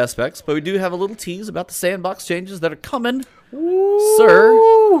most aspects, but we do have a little tease about the Sandbox changes that are coming. Ooh.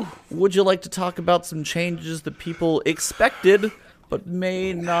 Sir, would you like to talk about some changes that people expected but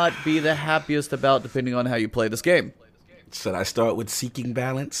may not be the happiest about depending on how you play this game? Should I start with seeking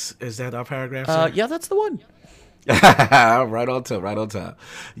balance? Is that our paragraph, sir? Yeah, that's the one. Right on time.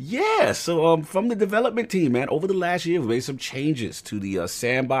 Yeah, so from the development team, man, over the last year, we made some changes to the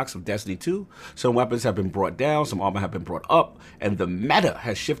sandbox of Destiny 2. Some weapons have been brought down, some armor have been brought up, and the meta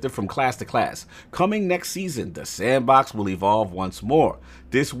has shifted from class to class. Coming next season, the sandbox will evolve once more.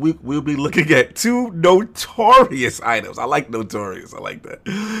 This week, we'll be looking at 2 notorious items. I like notorious. I like that.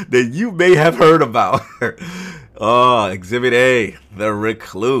 That you may have heard about. Exhibit A, the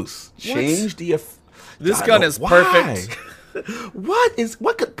Recluse. Change the This gun is perfect.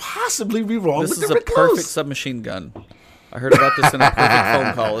 What could possibly be wrong with the Recluse? This is a perfect submachine gun. I heard about this in a perfect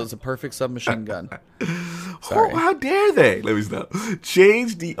phone call. It's a perfect submachine gun. Sorry. Oh, how dare they? Let me stop.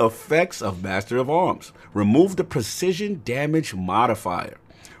 Change the effects of Master of Arms. Remove the precision damage modifier.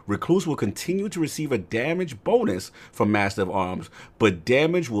 Recluse will continue to receive a damage bonus from Master of Arms, but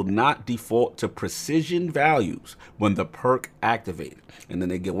damage will not default to precision values when the perk activated. And then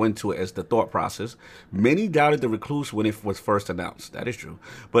they go into it as the thought process. Many doubted the Recluse when it was first announced. That is true.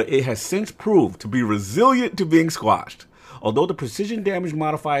 But it has since proved to be resilient to being squashed. Although the precision damage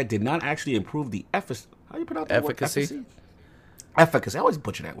modifier did not actually improve the efficacy. How you pronounce that word? Efficacy, I always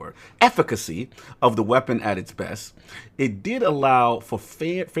butcher that word. Efficacy of the weapon at its best. It did allow for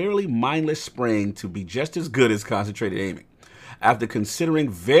fairly mindless spraying to be just as good as concentrated aiming. After considering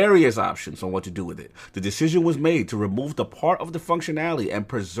various options on what to do with it, the decision was made to remove the part of the functionality and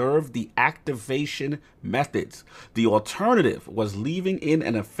preserve the activation methods. The alternative was leaving in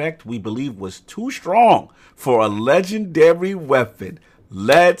an effect we believe was too strong for a legendary weapon.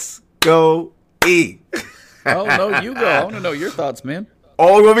 Let's go E. Oh, no, you go. I want to know your thoughts, man.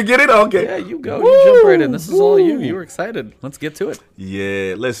 Oh, you want me to get it? Okay. Yeah, you go. Woo! You jump right in. This is all you. You were excited. Let's get to it.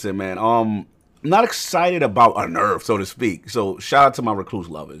 Yeah, listen, man. I'm not excited about a nerf, so to speak. So shout out to my Recluse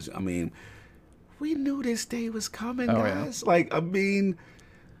lovers. I mean, we knew this day was coming, guys. Yeah. Like, I mean,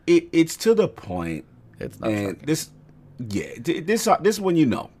 it's to the point. It's not and shocking. This one, you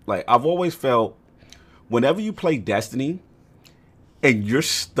know. Like, I've always felt whenever you play Destiny and you're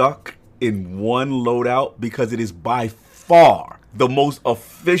stuck in one loadout because it is by far the most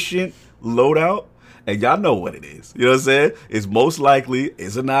efficient loadout, and y'all know what it is. You know what I'm saying? It's most likely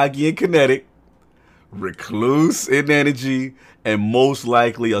Izanagi and Kinetic, Recluse in Energy, and most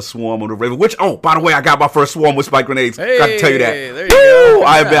likely a Swarm on the Raven. Which, oh, by the way, I got my first Swarm with spike grenades. Hey, got to tell you that. There you go.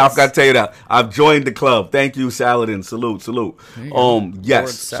 I forgot to tell you that. I've joined the club. Thank you, Saladin. Salute. Yes. Lord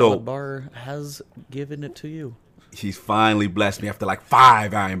Salad Bar has given it to you. He's finally blessed me after like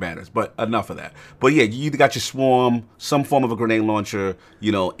 5 Iron Banners, but enough of that. But yeah, you either got your Swarm, some form of a grenade launcher,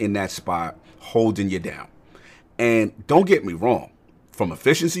 you know, in that spot, holding you down. And don't get me wrong, from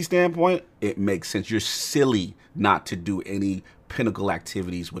efficiency standpoint, it makes sense. You're silly not to do any pinnacle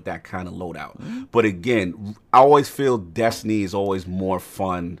activities with that kind of loadout. Mm-hmm. But again, I always feel Destiny is always more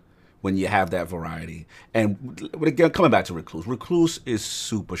fun when you have that variety. And again, coming back to Recluse is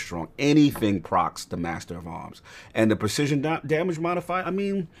super strong. Anything procs the Master of Arms. And the precision damage modifier, I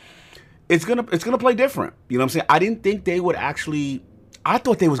mean, it's gonna play different. You know what I'm saying? I didn't think they would actually, I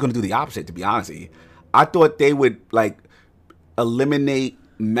thought they was gonna do the opposite, to be honest with you. I thought they would like eliminate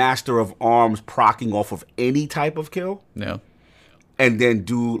Master of Arms proccing off of any type of kill. Yeah. And then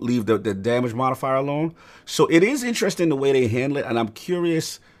leave the damage modifier alone. So it is interesting the way they handle it, and I'm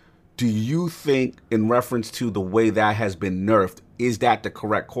curious, do you think, in reference to the way that has been nerfed, is that the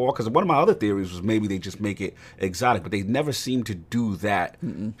correct call? Because one of my other theories was maybe they just make it exotic, but they never seem to do that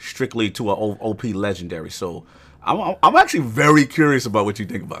strictly to an OP legendary. So I'm actually very curious about what you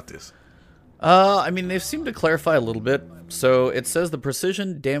think about this. I mean, they've seemed to clarify a little bit. So it says the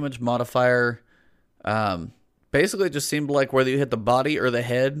precision damage modifier, basically it just seemed like whether you hit the body or the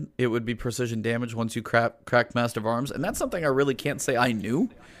head, it would be precision damage once you crack Master of Arms. And that's something I really can't say I knew.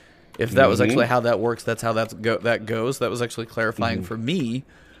 If that was actually how that works, that's how that goes. That was actually clarifying for me.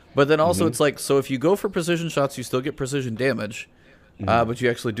 But then also it's like, so if you go for precision shots, you still get precision damage. But you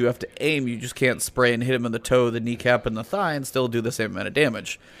actually do have to aim. You just can't spray and hit him in the toe, the kneecap, and the thigh and still do the same amount of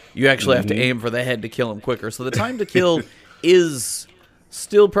damage. You actually have to aim for the head to kill him quicker. So the time to kill is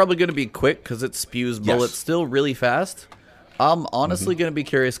still probably going to be quick because it spews bullets still really fast. I'm honestly going to be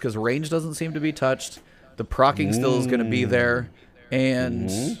curious because range doesn't seem to be touched. The proccing still is going to be there. And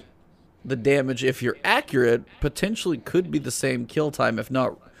the damage, if you're accurate, potentially could be the same kill time, if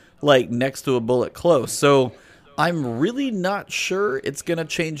not like next to a bullet close. So I'm really not sure it's going to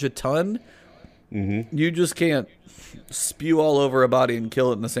change a ton. You just can't spew all over a body and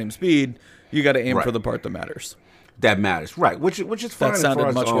kill it in the same speed. You got to aim for the part that matters. That matters, right? Which is fine. That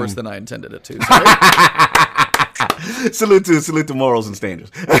sounded much worse than I intended it to. Salute to morals and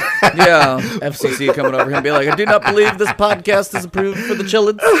standards. Yeah, FCC coming over here and be like, I do not believe this podcast is approved for the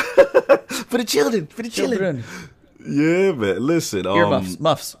children. For the children. Yeah, man. Listen,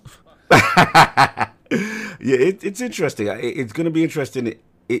 muffs. Yeah, it's interesting. It's going to be interesting.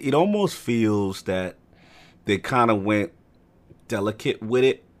 It almost feels that they kind of went delicate with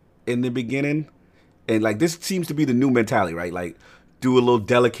it in the beginning. And, like, this seems to be the new mentality, right? Like, do a little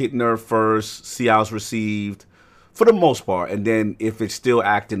delicate nerf first, see how it's received, for the most part. And then if it's still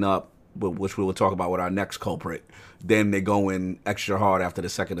acting up, which we will talk about with our next culprit, then they go in extra hard after the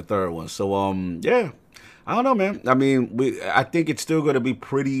second or third one. So, yeah. I don't know, man. I mean, I think it's still going to be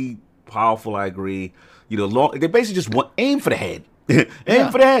pretty powerful, I agree. You know, they basically just aim for the head.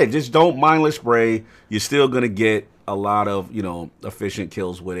 Aim for the head. Just don't mindless spray. You're still going to get a lot of, you know, efficient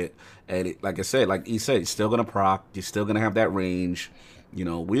kills with it. And like I said, like he said, it's still going to proc. You're still going to have that range. You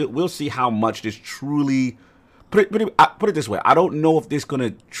know, we'll see how much this truly... Put it this way. I don't know if this going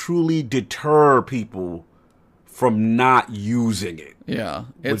to truly deter people from not using it. Yeah.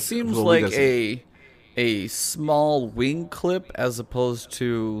 It seems like a small wing clip as opposed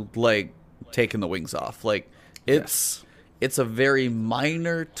to, like, taking the wings off. Like, it's a very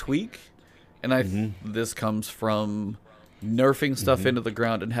minor tweak. And this comes from nerfing stuff into the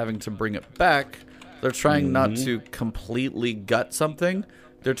ground and having to bring it back. They're trying not to completely gut something.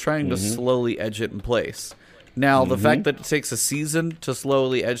 They're trying to slowly edge it in place. Now, the fact that it takes a season to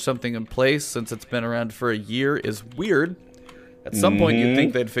slowly edge something in place since it's been around for a year is weird. At some point, you'd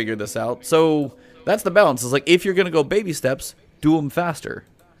think they'd figure this out. So that's the balance. It's like, if you're going to go baby steps, do them faster.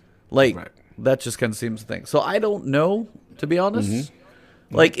 Like, that just kind of seems the thing. So I don't know, to be honest.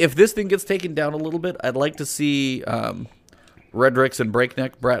 Like, if this thing gets taken down a little bit, I'd like to see Redrix and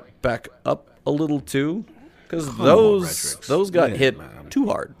Breakneck back up a little too, because those got hit too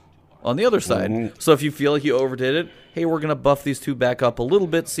hard on the other side. So if you feel like you overdid it, hey, we're gonna buff these two back up a little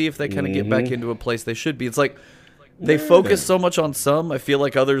bit, see if they kind of get back into a place they should be. It's like they focus so much on some. I feel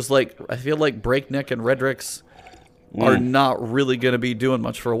like others, Breakneck and Redrix are not really going to be doing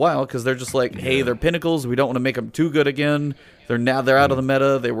much for a while because they're just like, hey, they're pinnacles. We don't want to make them too good again. They're out of the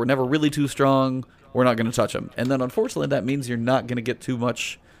meta. They were never really too strong. We're not going to touch them. And then, unfortunately, that means you're not going to get too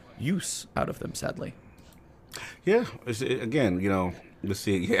much use out of them, sadly. Yeah. Again, you know, let's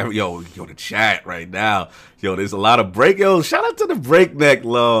see. Yo, the chat right now. Yo, there's a lot of shout out to the Breakneck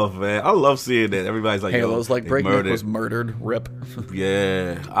love, man. I love seeing that. Everybody's like, Halo's like Breakneck was murdered. Rip.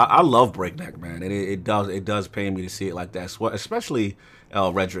 Yeah. I love Breakneck, man. And it does pain me to see it like that, especially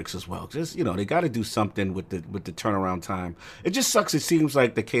Redrix as well. Just, you know, they got to do something with the turnaround time. It just sucks. It seems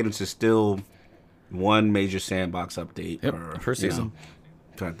like the cadence is still one major sandbox update per season.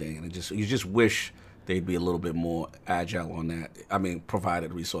 Kind of thing. And you just wish they'd be a little bit more agile on that. I mean,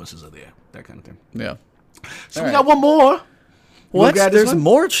 provided resources are there, that kind of thing. Yeah. So we got one more. What? There's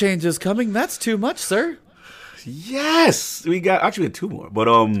more changes coming? That's too much, sir. Yes, we had two more, but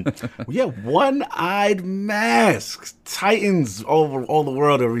we have one-eyed masks. Titans over all the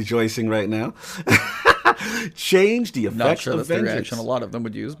world are rejoicing right now. Change the effects Not sure of that's the vengeance. reaction a lot of them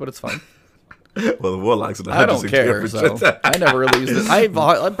would use, but it's fine. Well, the warlocks and the I hunters don't care. So I never really used it. I've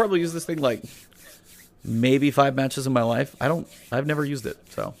probably used this thing like maybe 5 matches in my life. I've never used it,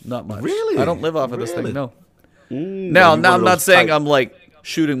 so not much. Really? I don't live off of this thing. No. Now Now I'm not saying I'm like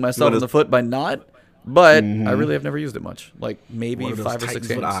shooting myself in the foot by not. But I really have never used it much. Like maybe 5 or 6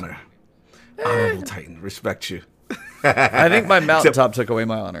 games. With honor. Honorable Titan. Respect you. I think my mountaintop took away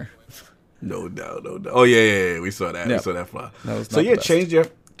my honor. No doubt. Oh, yeah. We saw that. Yep. We saw that far. So yeah, change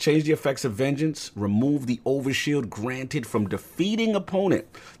the effects of vengeance. Remove the overshield granted from defeating opponent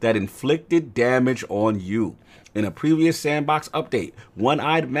that inflicted damage on you. In a previous Sandbox update,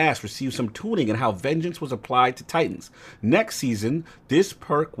 One-Eyed Mask received some tuning in how vengeance was applied to Titans. Next season, this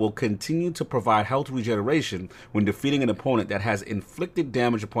perk will continue to provide health regeneration when defeating an opponent that has inflicted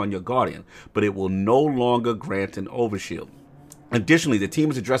damage upon your Guardian, but it will no longer grant an overshield. Additionally, the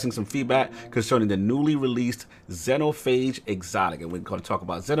team is addressing some feedback concerning the newly released Xenophage exotic. And we're going to talk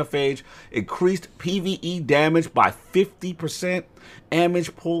about Xenophage. Increased PvE damage by 50%.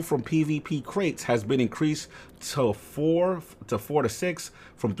 Damage pulled from PvP crates has been increased to 4 to 6,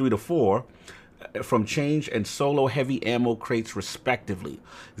 from 3 to 4, from change and solo heavy ammo crates respectively.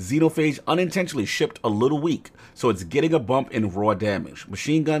 Xenophage unintentionally shipped a little weak, so it's getting a bump in raw damage.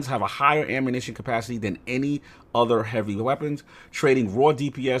 Machine guns have a higher ammunition capacity than any other heavy weapons, trading raw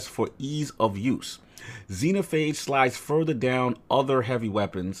DPS for ease of use. Xenophage slides further down other heavy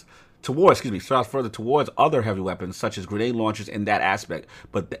weapons slides further towards other heavy weapons such as grenade launchers in that aspect,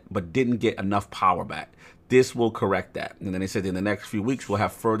 but didn't get enough power back. This will correct that. And then they said in the next few weeks, we'll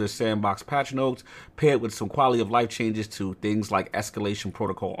have further Sandbox patch notes paired with some quality of life changes to things like escalation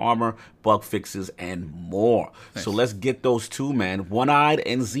protocol armor, bug fixes, and more. Nice. So let's get those two, man. One-Eyed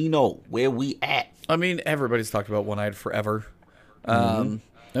and Xeno, where we at? I mean, everybody's talked about One-Eyed forever. I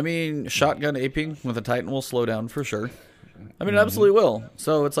mean, shotgun aping with a Titan will slow down for sure. I mean, it absolutely will.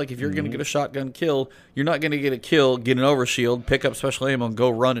 So it's like if you're going to get a shotgun kill, you're not going to get a kill, get an overshield, pick up special ammo, and go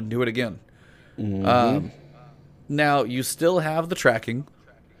run and do it again. Now, you still have the tracking.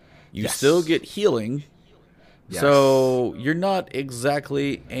 You still get healing. Yes. So you're not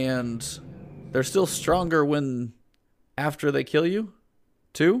exactly, and they're still stronger after they kill you,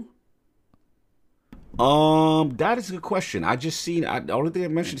 too? That is a good question. The only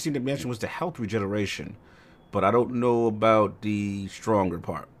thing I seemed to mention was the health regeneration, but I don't know about the stronger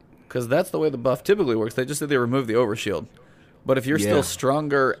part. Because that's the way the buff typically works. They just said they remove the overshield. But if you're still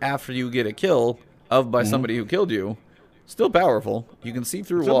stronger after you get a kill by somebody who killed you, still powerful. You can see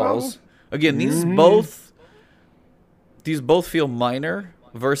through walls. Again, these both feel minor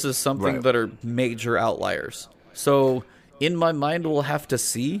versus something that are major outliers. So in my mind, we'll have to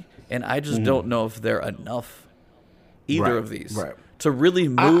see, and I just don't know if they're enough, either of these, to really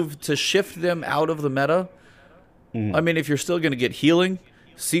to shift them out of the meta. I mean, if you're still going to get healing,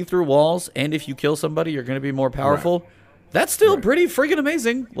 see through walls, and if you kill somebody, you're going to be more powerful. That's still pretty friggin'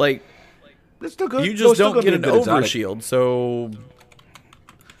 amazing. Like, it's still good. You just don't get an overshield, so...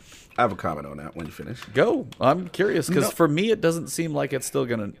 I have a comment on that when you finish. Go. I'm curious, because for me, it doesn't seem like it's still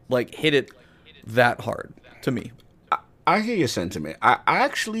going to like hit it that hard, to me. I hear your sentiment. I'm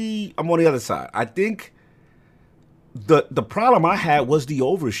on the other side. I think the problem I had was the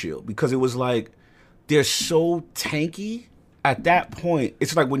overshield, because it was like, they're so tanky at that point.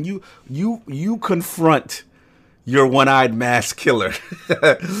 It's like when you confront your one-eyed mask killer.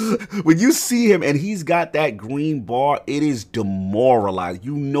 When you see him and he's got that green bar, it is demoralized.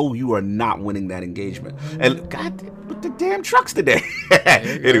 You know you are not winning that engagement. And God, with the damn trucks today.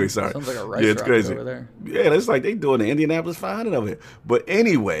 Anyway, sorry. Sounds like a rice it's crazy. Over there. Yeah, it's like they doing the Indianapolis 500 over here. But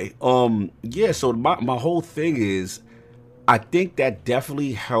anyway, so my whole thing is, I think that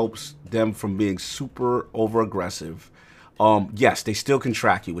definitely helps them from being super over-aggressive. Yes, they still can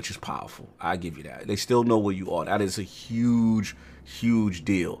track you, which is powerful. I give you that. They still know where you are. That is a huge, huge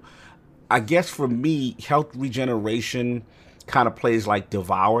deal. I guess for me, health regeneration kind of plays like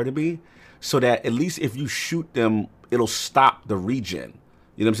Devour to me, so that at least if you shoot them, it'll stop the regen.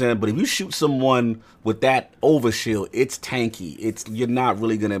 You know what I'm saying? But if you shoot someone with that overshield, it's tanky. You're not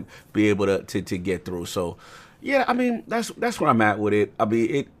really gonna be able to get through. So, yeah, I mean that's where I'm at with it. I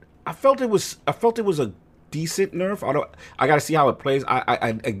mean I felt it was a decent nerf. I got to see how it plays.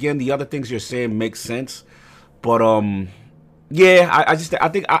 I again, the other things you're saying make sense, but Yeah, I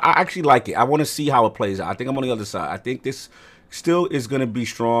think I actually like it. I want to see how it plays out. I think I'm on the other side. I think this still is going to be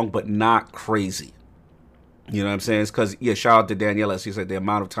strong, but not crazy. You know what I'm saying? It's because, yeah, shout out to Daniela. She said the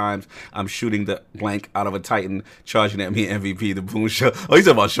amount of times I'm shooting the blank out of a Titan, charging at me MVP, the boom shot. Oh, he's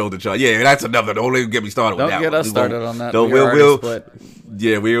talking about shoulder charge. Yeah, that's another. Don't even get me started with that. Don't get us started on that. We'll split.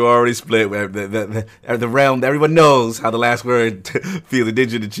 Yeah, we were already split. The realm, everyone knows how the last word feel, the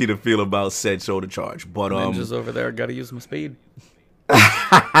ninja and the cheetah feel about said shoulder charge. But Ninja's over there, got to use my speed.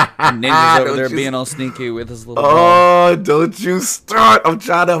 Ninja's over there being all sneaky with his little ball. Don't you start.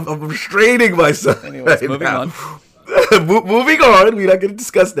 I'm restraining myself. Anyways, moving on. Moving on. We're not going to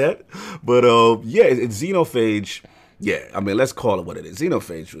discuss that. But, yeah, it's Xenophage. Yeah, I mean, let's call it what it is.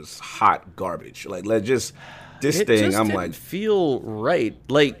 Xenophage was hot garbage. Like, I'm didn't feel right.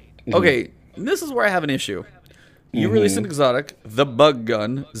 Like, okay, this is where I have an issue. You release an exotic, the bug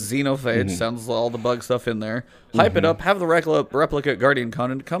gun, Xenophage, sounds all the bug stuff in there. Hype it up, have the replica Guardian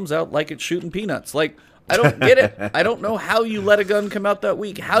Con, and it comes out like it's shooting peanuts. Like, I don't get it. I don't know how you let a gun come out that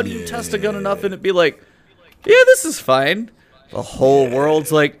week. How do you test a gun enough and it be like, yeah, this is fine? The whole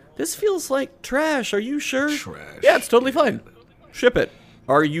world's like, this feels like trash. Are you sure? Trash. Yeah, it's totally fine. Ship it.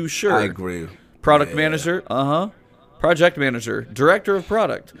 Are you sure? I agree. Product manager, project manager, director of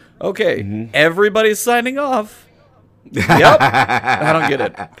product. Okay, everybody's signing off. Yep. I don't get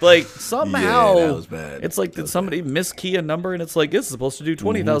it. Like, somehow, that was bad. It's like, did somebody miskey a number and it's like, this is supposed to do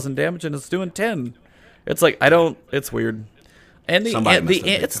 20,000 damage and it's doing 10. It's like, it's weird. And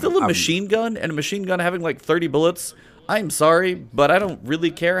it's still a machine gun, and a machine gun having like 30 bullets. I'm sorry, but I don't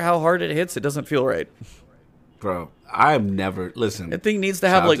really care how hard it hits. It doesn't feel right. Bro, I'm never, listen. That thing needs to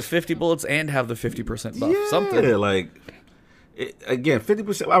have like 50 bullets and have the 50% buff. Yeah, something. Like, again,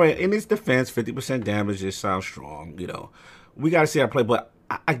 50%. I mean, in its defense, 50% damage just sounds strong. You know, we got to see how it play. But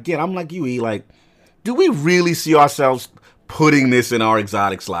again, I'm like you, E. Like, do we really see ourselves putting this in our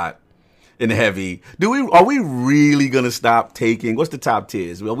exotic slot in heavy? Are we really gonna stop taking? What's the top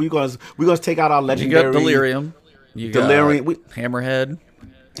tiers? Are we gonna take out our legendary? You got Delirium. You got Hammerhead.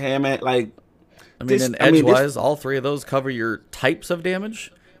 Like, I mean, edgewise, all three of those cover your types of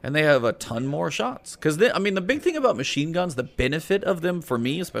damage. And they have a ton more shots. Because, the big thing about machine guns, the benefit of them for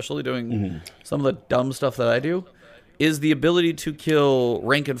me, especially doing some of the dumb stuff that I do, is the ability to kill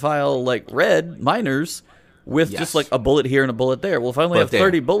rank and file, like, red miners with just, like, a bullet here and a bullet there. Well, if I only have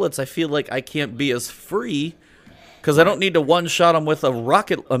 30 bullets, I feel like I can't be as free. Because I don't need to one-shot them with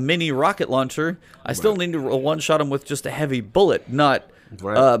a mini rocket launcher. I still need to one-shot them with just a heavy bullet, not...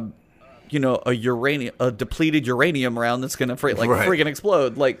 a depleted uranium round that's gonna freaking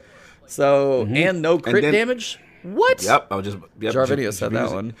explode. Like, so and no crit damage. What? Yep. Jarvinia said that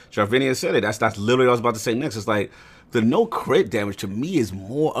one. Jarvinia said it. That's literally what I was about to say next. It's like the no crit damage to me is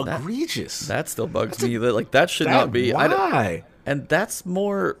more egregious. That still bugs me. That should not be. Why? And that's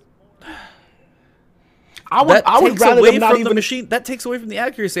more. I would rather them not even the machine. That takes away from the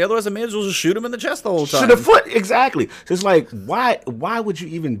accuracy. Otherwise, I may as well just shoot him in the chest the whole time. Shoot the foot, exactly. So it's like, why would you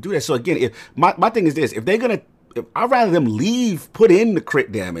even do that? So again, if my thing is this: if I'd rather them put in the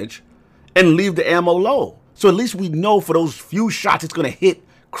crit damage, and leave the ammo low. So at least we know for those few shots, it's gonna hit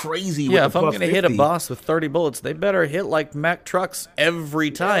crazy. Yeah, if I'm gonna hit a boss with 30 bullets, they better hit like Mack trucks every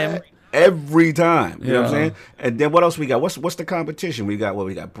time. Yeah. Every time, you know what I'm saying? And then what else we got? What's the competition? We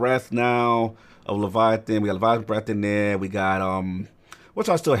got Breath now. Of Leviathan, we got Leviathan Breath in there. We got what's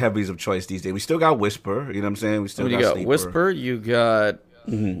our still heavies of choice these days? We still got Whisper. You know what I'm saying? We still got Sleeper. Whisper. You got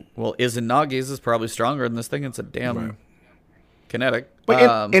Izanagi's is probably stronger than this thing. It's a damn kinetic.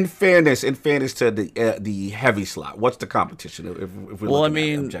 But in fairness to the heavy slot, what's the competition? If we're looking at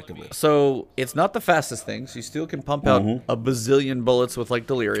it objectively, so it's not the fastest thing. So you still can pump out a bazillion bullets with like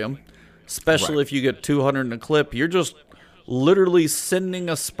Delirium, especially if you get 200 in a clip. You're just literally sending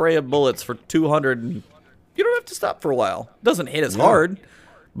a spray of bullets for 200, and you don't have to stop for a while. It doesn't hit as hard,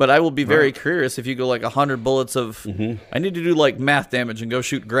 but I will be very curious if you go like 100 bullets of... I need to do like math damage and go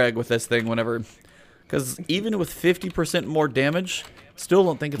shoot Greg with this thing whenever... Because even with 50% more damage, still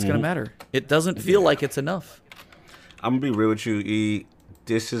don't think it's going to matter. It doesn't feel like it's enough. I'm going to be real with you, E.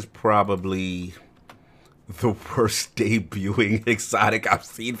 This is probably... the worst debuting exotic I've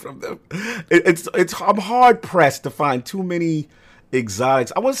seen from them. I'm hard pressed to find too many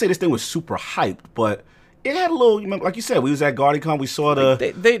exotics. I wouldn't say this thing was super hyped, but it had a little. Like you said, we was at GuardianCon. We saw the.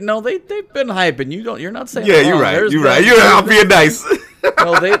 They've been hyping. You're not saying. Yeah, you're right. You're right. I'm being nice.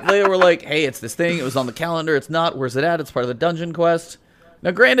 No, they were like, hey, it's this thing. It was on the calendar. It's not. Where's it at? It's part of the dungeon quest.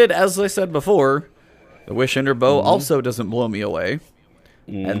 Now, granted, as I said before, the Wish Ender bow also doesn't blow me away.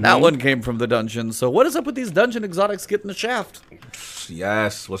 And that one came from the dungeon. So what is up with these dungeon exotics getting the shaft?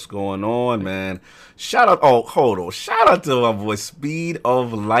 Yes, what's going on, man? Shout out, oh, hold on. Shout out to my boy Speed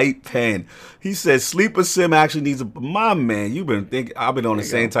of Light Pen. He says Sleeper Sim actually needs a, my man, you've been thinking, I've been on the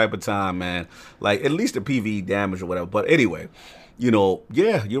same type of time, man. Like, at least the PvE damage or whatever. But anyway, you know,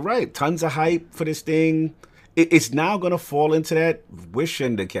 yeah, you're right. Tons of hype for this thing. It's now going to fall into that wish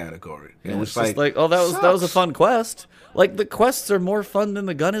ender category. And it's just like, oh, that was a fun quest. Like, the quests are more fun than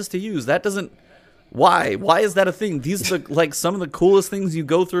the gun is to use. That doesn't... Why? Why is that a thing? These are, like, some of the coolest things you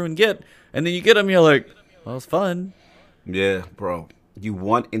go through and get. And then you get them, you're like, well, it's fun. Yeah, bro. You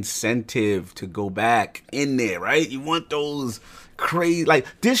want incentive to go back in there, right? You want those crazy... Like,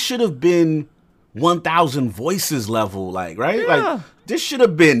 this should have been 1,000 voices level, like, right? Yeah. Like, this should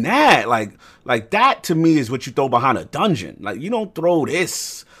have been that. Like that, to me, is what you throw behind a dungeon. Like, you don't throw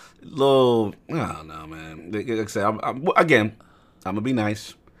this little... I don't know, man. Like I said, again, I'm going to be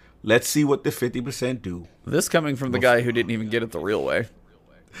nice. Let's see what the 50% do. This coming from the guy who didn't even get it the real way.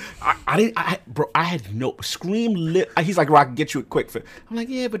 Bro, I had no... Scream lit... He's like, bro, I can get you it quick. I'm like,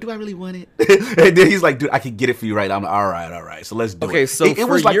 yeah, but do I really want it? And then he's like, dude, I can get it for you right now. I'm like, all right. So let's do it. Okay, so it for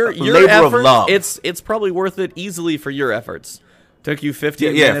was like your labor effort, of love. it's probably worth it easily for your efforts. Took you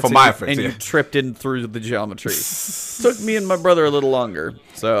 15 yeah, minutes for my efforts, and you tripped in through the geometry. Took me and my brother a little longer.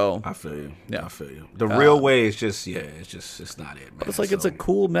 So I feel you. Yeah. I feel you. The real way is just, it's not it, man. But it's like, it's a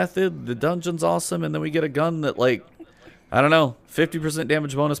cool method. The dungeon's awesome. And then we get a gun that, like, I don't know, 50%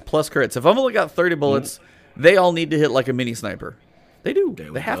 damage bonus plus crits. If I've only got 30 bullets, they all need to hit like a mini sniper. They do.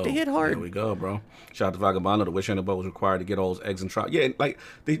 They have to hit hard. There we go, bro. Shout out to Vagabondo. The wish ender bow was required to get all those eggs and trout. Yeah, like,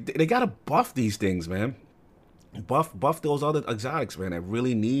 they got to buff these things, man. Buff those other exotics, man. That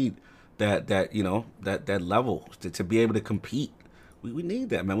really need that you know, that level to be able to compete. We need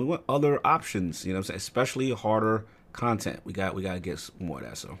that, man. We want other options, you know what I'm saying? Especially harder content. We got to get some more of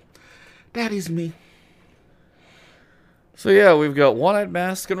that. So that is me. So yeah, we've got One-Eyed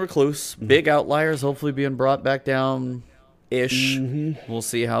Mask and Recluse. Big outliers hopefully being brought back down-ish. We'll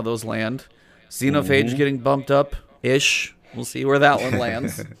see how those land. Xenophage getting bumped up-ish. We'll see where that one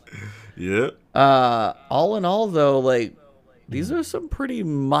lands. Yeah. All in all, though, like, these are some pretty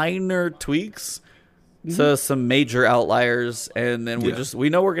minor tweaks to some major outliers, and then we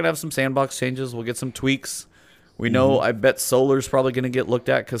know we're gonna have some sandbox changes. We'll get some tweaks. We know I bet Solar's probably gonna get looked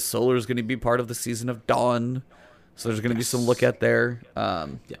at because Solar's gonna be part of the Season of Dawn, so there's gonna be some look at there.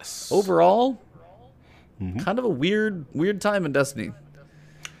 Overall, kind of a weird time in Destiny.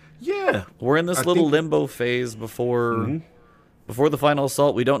 Yeah, we're in this little limbo phase before the final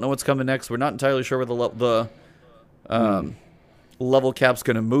assault. We don't know what's coming next. We're not entirely sure where the level cap's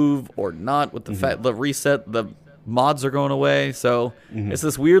going to move or not. With the reset, the mods are going away. So it's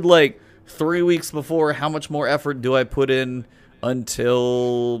this weird, like, 3 weeks before, how much more effort do I put in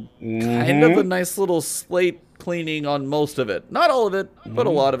until kind of a nice little slate cleaning on most of it. Not all of it, but a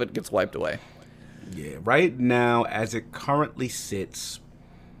lot of it gets wiped away. Yeah, right now, as it currently sits,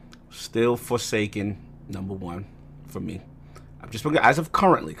 still Forsaken, number one for me. I'm just looking as of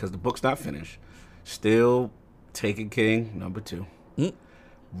currently, because the book's not finished. Still Taken King, number two.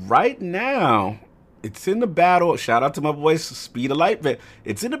 Right now, it's in the battle. Shout out to my boy Speed of Light. But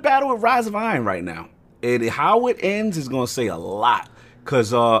it's in the battle with Rise of Iron right now. And how it ends is going to say a lot.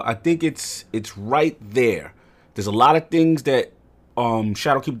 Because I think it's right there. There's a lot of things that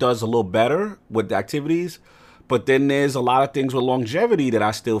Shadowkeep does a little better with the activities. But then there's a lot of things with longevity that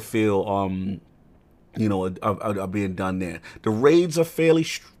I still feel... you know, are being done there. The raids are fairly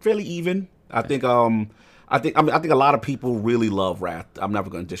even. I think a lot of people really love Wrath. I'm never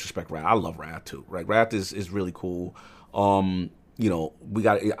going to disrespect Wrath. I love Wrath too. Right, Wrath is really cool. You know,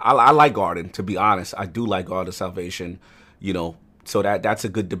 I like Garden, to be honest. I do like Garden Salvation. You know, so that's a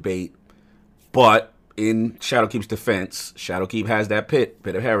good debate. But in Shadowkeep's defense, Shadowkeep has that pit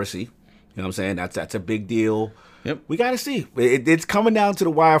of heresy. You know what I'm saying? That's a big deal. Yep. We got to see. It's coming down to the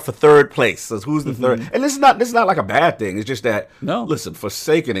wire for third place. So who's the third? And this is not like a bad thing. It's just that, listen,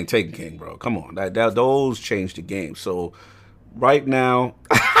 Forsaken and Taken King, bro. Come on. Those changed the game. So right now,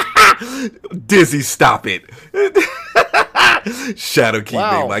 Dizzy, stop it. Shadowkeep,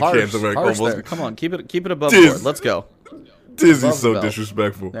 wow, my harsh, kids are almost there. Come on, keep it above board. Let's go. Dizzy's so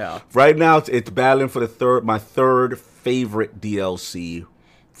disrespectful. Yeah. Right now, it's battling for my third favorite DLC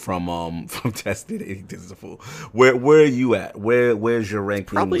from Destiny. This is a fool. Where are you at? Where's your rankings?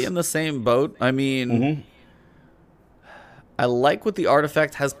 Probably in the same boat. I mean, I like what the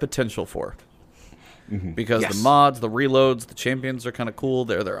artifact has potential for. because the mods, the reloads, the champions are kind of cool.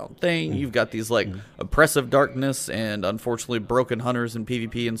 They're their own thing. You've got these like oppressive darkness and unfortunately broken hunters in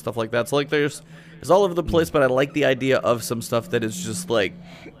PvP and stuff like that. So like there's all over the place, but I like the idea of some stuff that is just like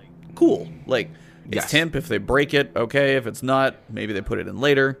cool. Like it's temp if they break it, okay. If it's not, maybe they put it in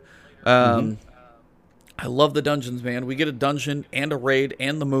later. I love the dungeons, man. We get a dungeon and a raid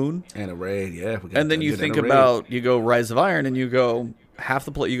and the moon. And a raid, yeah. And then you think about, you go Rise of Iron and you go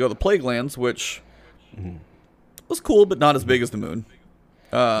you go the Plague Lands, which was cool, but not as big as the moon.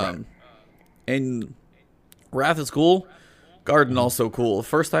 And Wrath is cool. Garden also cool.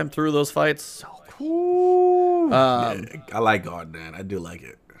 First time through those fights, so cool. Yeah, I like Garden, man. I do like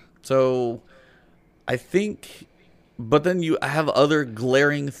it. So I think... But then you have other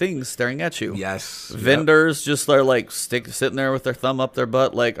glaring things staring at you. Yes. Vendors just are like sitting there with their thumb up their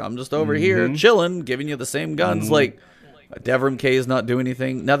butt, like, I'm just over here chilling, giving you the same guns. Like, Devrim K is not doing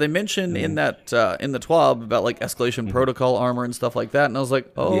anything. Now, they mentioned in that in the TWAB about like escalation protocol armor and stuff like that. And I was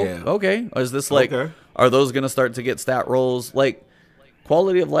like, okay. Is this like, are those going to start to get stat rolls? Like,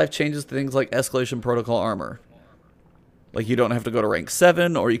 quality of life changes to things like escalation protocol armor. Like, you don't have to go to rank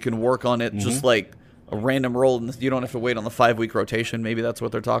 7, or you can work on it just like a random roll, and you don't have to wait on the 5-week rotation. Maybe that's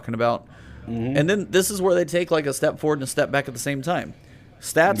what they're talking about. And then this is where they take like a step forward and a step back at the same time.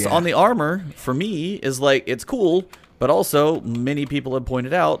 Stats on the armor, for me, is like, it's cool, but also, many people have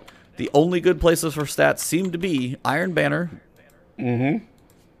pointed out, the only good places for stats seem to be Iron Banner. I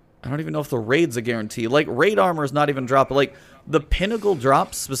don't even know if the raid's a guarantee. Like, raid armor is not even dropped. Like, the Pinnacle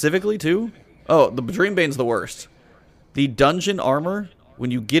drops specifically, too. Oh, the Dreambane's the worst. The dungeon armor,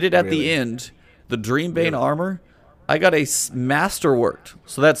 when you get it at the end... The Dreambane armor, I got a masterworked.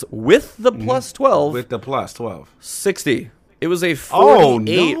 So that's with the plus 12. With the plus 12. 60. It was a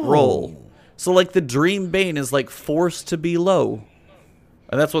 48 roll. So like the Dreambane is like forced to be low.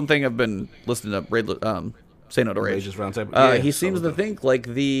 And that's one thing I've been listening to Say No to Rage. He seems to think like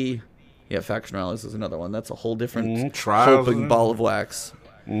the... Yeah, Faction Rallies is another one. That's a whole different hoping ball of wax.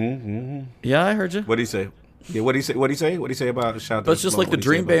 Yeah, I heard you. What'd he say? Yeah, what'd he say about shout? But it's just like the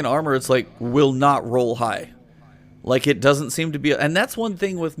Dreambane armor, it's like, will not roll high. Like, it doesn't seem to be... And that's one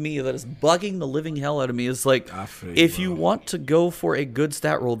thing with me that is bugging the living hell out of me, is like, if you want to go for a good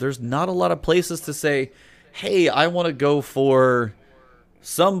stat roll, there's not a lot of places to say, hey, I want to go for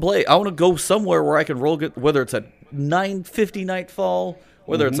some play. I want to go somewhere where I can roll good, whether it's a 950 Nightfall,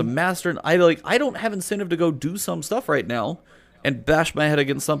 whether it's a Master. I don't have incentive to go do some stuff right now and bash my head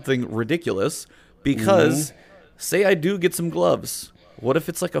against something ridiculous. Because, say I do get some gloves. What if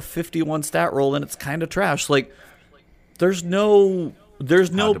it's like a 51 stat roll and it's kind of trash? Like, there's no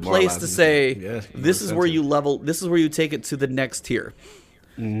place to say, this is where you level, this is where you take it to the next tier.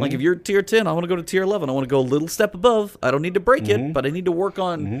 Like, if you're tier 10, I want to go to tier 11. I want to go a little step above. I don't need to break it, but I need to work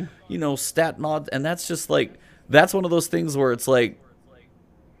on, stat mods. And that's just like, that's one of those things where it's like,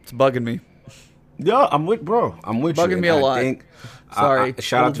 it's bugging me. Yeah, I'm with you. Bugging me a lot. Sorry.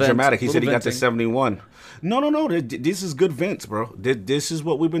 Shout out to Dramatic. He said he got to 71. No. This is good vents, bro. This is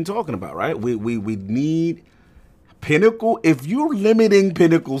what we've been talking about, right? We need Pinnacle. If you're limiting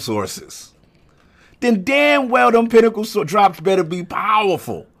Pinnacle sources, then damn well them Pinnacle drops better be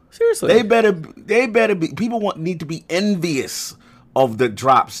powerful. Seriously. They better be. People need to be envious of the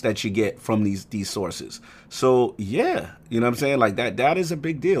drops that you get from these sources. So yeah, you know what I'm saying? Like that is a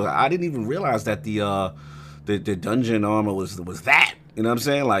big deal. I didn't even realize that the dungeon armor was that. You know what I'm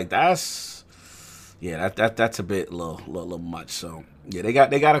saying? Like that's a bit little much. So yeah, they got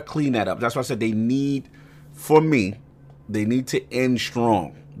to clean that up. That's why I said they need to end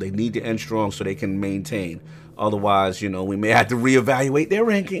strong. They need to end strong so they can maintain. Otherwise, we may have to reevaluate their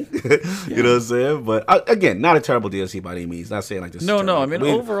ranking. You know what I'm saying? But again, not a terrible DLC by any means. Not saying like this. No. I mean,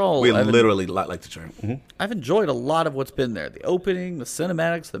 overall, we literally like the term. I've enjoyed a lot of what's been there. The opening, the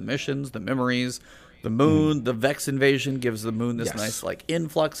cinematics, the missions, the memories, the moon, the Vex invasion gives the moon this nice like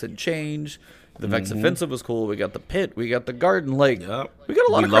influx and change. The Vex offensive was cool. We got the pit. We got the garden. Like we got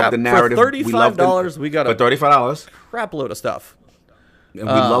a lot of crap. The narrative. For $35, we got $35 crap load of stuff. And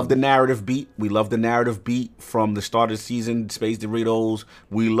we love the narrative beat. We love the narrative beat from the start of the season, Space Doritos.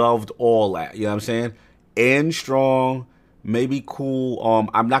 We loved all that. You know what I'm saying? End strong, maybe cool.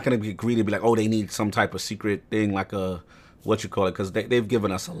 I'm not going to be greedy and be like, oh, they need some type of secret thing like a, what you call it, because they've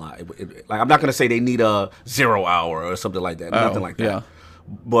given us a lot. Like I'm not going to say they need a 0 hour or something like that. Nothing like that. Yeah.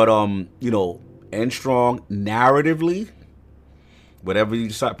 But, end strong narratively. Whatever you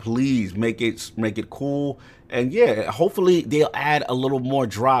decide, please make it cool. And yeah, hopefully they'll add a little more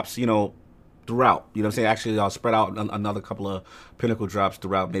drops, throughout. You know what I'm saying? Actually, I'll spread out another couple of Pinnacle drops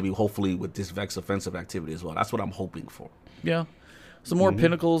throughout, maybe hopefully with this Vex offensive activity as well. That's what I'm hoping for. Yeah. some more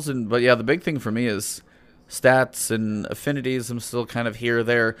pinnacles, but yeah, the big thing for me is stats and affinities. I'm still kind of here or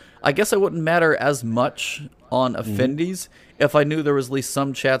there. I guess I wouldn't matter as much on affinities if I knew there was at least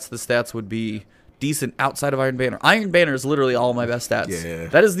some chats the stats would be decent outside of Iron Banner. Iron Banner is literally all my best stats. Yeah,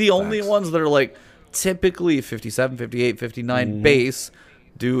 that is the only ones that are like typically 57, 58, 59 base.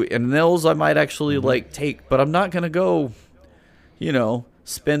 And those I might actually like take, but I'm not going to go,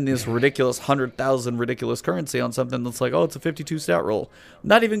 spend this ridiculous 100,000 ridiculous currency on something that's like, oh, it's a 52 stat roll.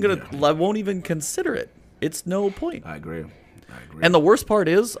 Not even going to, I won't even consider it. It's no point. I agree. And the worst part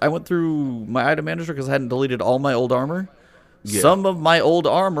is I went through my item manager because I hadn't deleted all my old armor. Yeah. Some of my old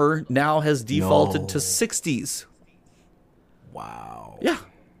armor now has defaulted to 60s. Wow. Yeah.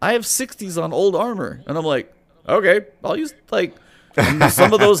 I have 60s on old armor. And I'm like, okay, I'll use,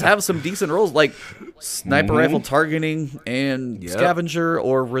 some of those have some decent rolls, like sniper rifle targeting and scavenger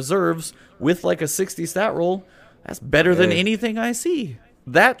or reserves with like a 60 stat roll. That's better than anything I see.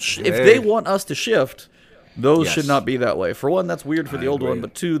 If they want us to shift, those should not be that way. For one, that's weird for the old one,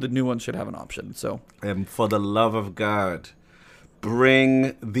 but two, the new one should have an option. So, and for the love of God,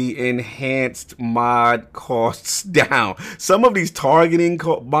 bring the enhanced mod costs down. Some of these targeting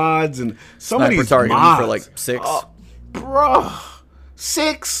mods and some sniper of these targeting mods for like 6. Bro,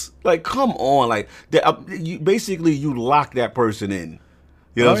 6? Like, come on. Like, you lock that person in.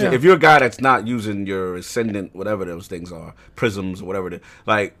 You know what I'm saying? If you're a guy that's not using your Ascendant, whatever those things are, Prisms or whatever it is,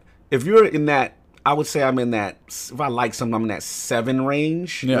 like, if you're in that, I would say I'm in that, if I like something, I'm in that 7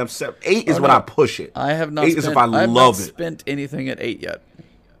 range. Yeah. 8 is when I push it. I have not 8 is if I love it. Spent anything at 8 yet.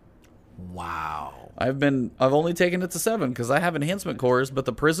 Wow. I've only taken it to 7 because I have enhancement cores, but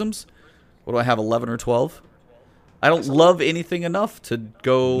the prisms, what do I have, 11 or 12? I don't love anything enough to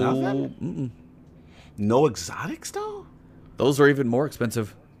go. No exotics though? Those are even more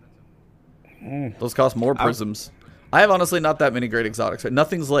expensive. Those cost more prisms. I have honestly not that many great exotics.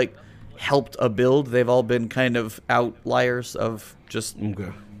 Nothing's like helped a build. They've all been kind of outliers of just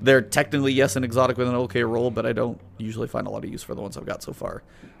they're technically an exotic with an okay roll, but I don't usually find a lot of use for the ones I've got so far.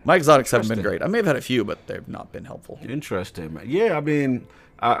 My exotics haven't been great. I may have had a few, but they've not been helpful. Interesting, man. Yeah, I mean,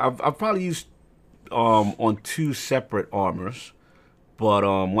 I've probably used on 2 separate armors, but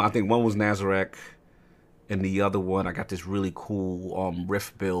I think one was Nazarek, and the other one I got this really cool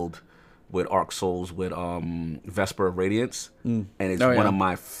Rift build with Arc Souls with Vesper Radiance, and it's one of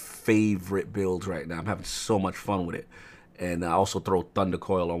my favorite builds right now. I'm having so much fun with it, and I also throw Thunder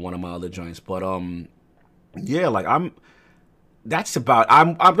Coil on one of my other joints. But yeah, like that's about.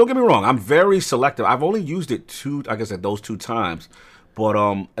 I'm don't get me wrong. I'm very selective. I've only used it those 2 times.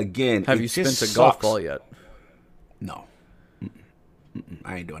 But again, have you spent a golf ball yet? No,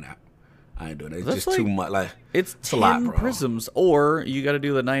 I ain't doing that. It's just too much. Like it's 10 a lot, bro. prisms, or you got to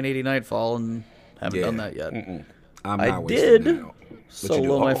do the 980 Nightfall, and haven't done that yet. I did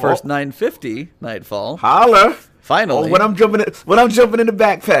solo my first 950 Nightfall. Holla! Finally, when I'm jumping in the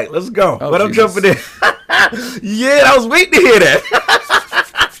backpack. Let's go. I'm jumping in. Yeah, I was waiting to hear that.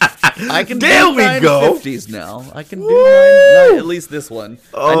 I can do 950s now. I can do 9, at least this one.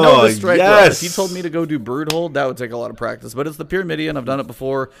 I know the strike well. If you told me to go do Brood Hold, that would take a lot of practice. But it's the Pyramidion. I've done it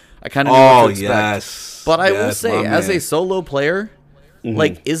before. I kind of knew what to expect. But I will say, as a solo player,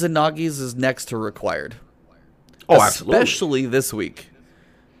 like Izanagi's is next to required. Oh, especially this week.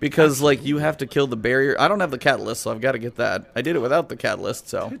 Because like you have to kill the barrier. I don't have the catalyst, so I've got to get that. I did it without the catalyst,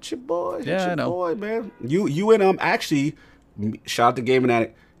 so. Hit your boy. I know. Boy, man. You and actually, shout out to Gaming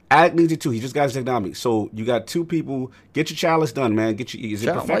Addict. Addict needs it too. He just got his technology. So you got 2 people. Get your chalice done, man. Is it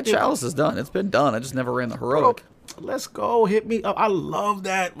perfected? My chalice is done. It's been done. I just never ran the heroic. Bro, let's go. Hit me up. I love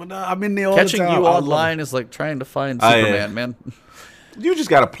that. I'm in there all Catching the time. you online is like trying to find Superman, man. You just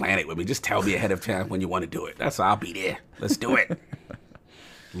got to plan it with me. Just tell me ahead of time when you want to do it. I'll be there. Let's do it.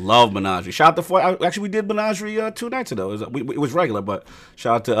 Love Menagerie. Shout out to actually we did Menagerie 2 nights ago. It was regular, but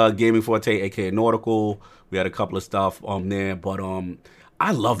shout out to Gaming Forte, aka Nautical. We had a couple of stuff on there, but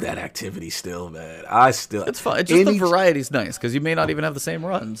I love that activity still, man. It's fun. It's just the variety's nice because you may not even have the same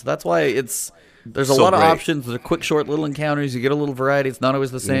runs. That's why there's a lot of options. There's quick, short, little encounters. You get a little variety. It's not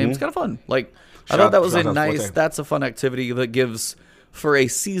always the same. It's kind of fun. Like I thought that was that's a fun activity that gives for a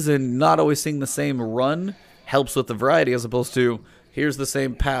season. Not always seeing the same run helps with the variety as opposed to here's the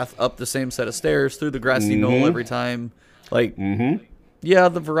same path up the same set of stairs through the grassy knoll every time. Like yeah,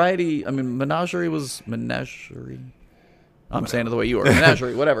 the variety. I mean, Menagerie was Menagerie. I'm saying it the way you are.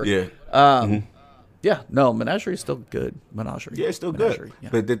 Menagerie, whatever. Yeah, no, Menagerie is still good. Menagerie. Yeah, it's still Menagerie, good. Yeah.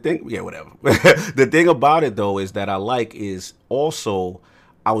 But the thing, whatever. The thing about it, though, is that I like is also,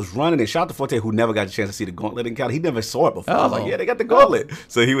 I was running it. Shout out to Forte, who never got a chance to see the gauntlet encounter. He never saw it before. I was like, yeah, they got the gauntlet.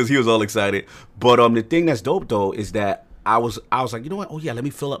 So he was all excited. But the thing that's dope, though, is that I was like, you know what? Oh yeah, let me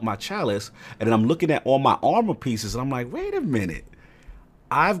fill up my chalice. And then I'm looking at all my armor pieces, and I'm like, wait a minute.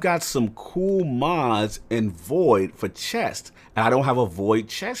 I've got some cool mods in Void for chest, and I don't have a Void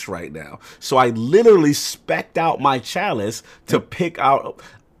chest right now. So I literally specced out my chalice to pick out.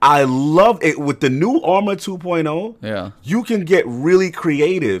 I love it with the new Armor 2.0. Yeah, you can get really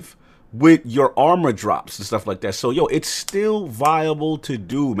creative with your armor drops and stuff like that. So it's still viable to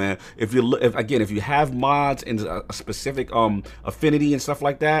do, man. If you have mods and a specific affinity and stuff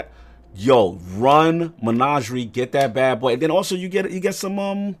like that. Run Menagerie, get that bad boy, and then also you get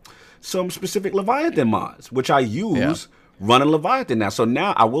some specific Leviathan mods, which I use running Leviathan now. So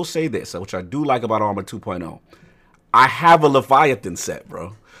now I will say this, which I do like about Armor 2.0. I have a Leviathan set,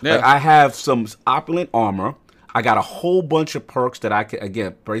 bro. Yeah. Like I have some opulent armor. I got a whole bunch of perks that I can,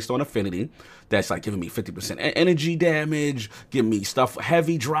 again, based on affinity, that's like giving me 50% energy damage, giving me stuff,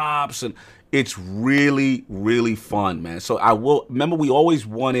 heavy drops, and it's really, really fun, man. So remember we always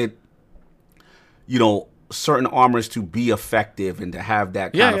wanted, certain armors to be effective and to have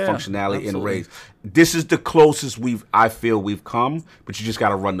that kind of functionality in raids. This is the closest I feel we've come, but you just got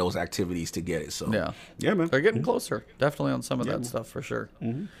to run those activities to get it. So yeah, man, they're getting closer, definitely on some of that stuff for sure.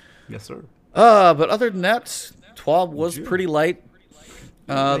 Mm-hmm. Yes, sir. But other than that, TWAB was pretty light.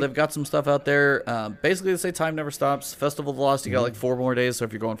 They've got some stuff out there. Basically, they say time never stops. Festival of the Lost, you got like 4 more days. So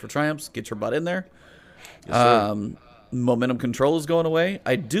if you're going for triumphs, get your butt in there. Yes, momentum control is going away.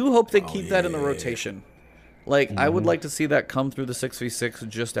 I do hope they keep that in the rotation. Like, I would like to see that come through the 6v6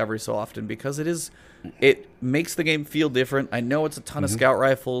 just every so often, because it makes the game feel different. I know it's a ton of scout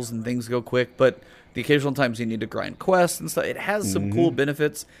rifles and things go quick, but the occasional times you need to grind quests and stuff, it has some cool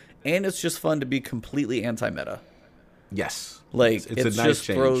benefits, and it's just fun to be completely anti-meta. Yes. Like, it's it a nice just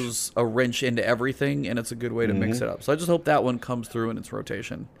change. throws a wrench into everything, and it's a good way to mix it up. So I just hope that one comes through in its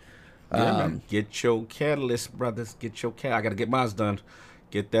rotation. Yeah, man. Get your catalyst, brothers. Get your I got to get mine done.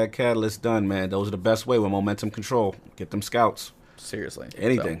 Get that catalyst done, man. Those are the best way with momentum control. Get them scouts. Seriously.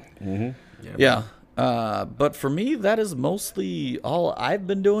 Anything. So. Yeah. But for me, that is mostly all I've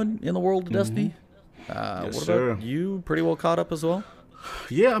been doing in the world of Destiny. What about you? Pretty well caught up as well?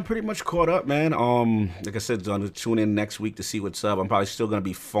 Yeah, I'm pretty much caught up, man. Like I said, I'm going to tune in next week to see what's up. I'm probably still going to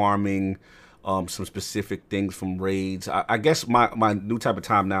be farming some specific things from raids. I guess my new type of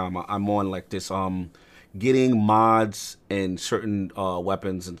time now, I'm on like this getting mods and certain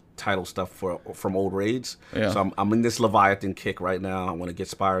weapons and title stuff from old raids. Yeah. So I'm in this Leviathan kick right now. I want to get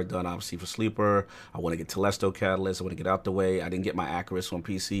Spire done, obviously, for Sleeper. I want to get Telesto Catalyst. I want to get out the way. I didn't get my Acarus on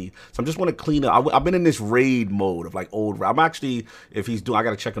PC. So I just want to clean up. I've been in this raid mode of like old. I'm actually, if he's doing, I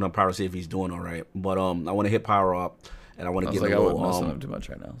got to check in on Power, see if he's doing all right. But I want to hit Power up. And I want to get like, a little. I wouldn't mess him too much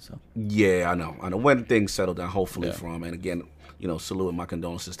right now. So yeah, I know. When things settle down, hopefully for him. And again, salute my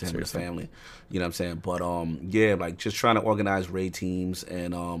condolences to him and his family. You know what I'm saying? But like just trying to organize raid teams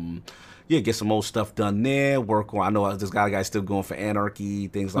and get some old stuff done there. Work on. I know this guy's still going for Anarchy,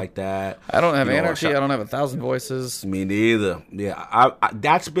 things like that. I don't have Anarchy. I don't have 1,000 Voices. Me neither. Yeah, I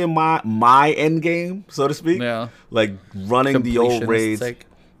that's been my end game, so to speak. Yeah, like running the old raids.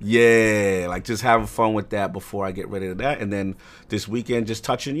 Yeah, like just having fun with that before I get ready to that. And then this weekend, just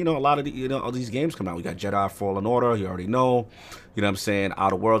touching, a lot of all these games come out. We got Jedi Fallen Order, you already know. You know what I'm saying?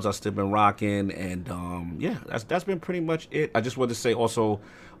 Outer Worlds I've still been rocking. And that's been pretty much it. I just wanted to say also,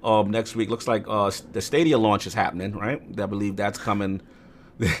 next week, looks like the Stadia launch is happening, right? I believe that's coming.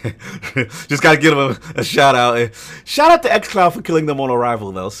 Just got to give them a shout out. Shout out to xCloud for killing them on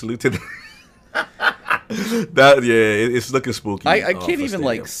arrival, though. Salute to them. It's looking spooky. I can't even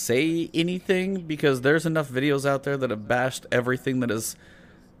like say anything because there's enough videos out there that have bashed everything that is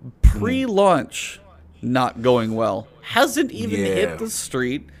pre-launch not going well. Hasn't even hit the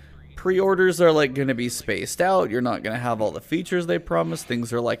street. Pre-orders are like going to be spaced out. You're not going to have all the features they promised.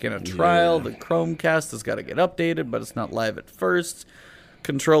 Things are like in a trial. The Chromecast has got to get updated, but it's not live at first.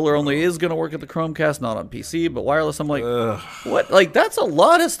 Controller only is going to work at the Chromecast, not on PC, but wireless. I'm like, what? Like, that's a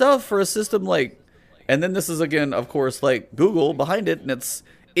lot of stuff for a system like. And then this is, again, of course, like Google behind it, and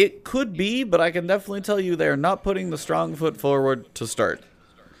it could be, but I can definitely tell you they're not putting the strong foot forward to start.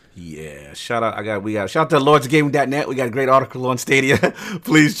 Yeah, shout out! Shout out to LordsGaming.net. We got a great article on Stadia.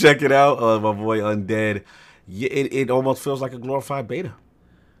 Please check it out. My boy Undead. Yeah, it almost feels like a glorified beta.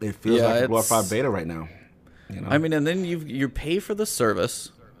 It feels like a glorified beta right now. I mean, and then you pay for the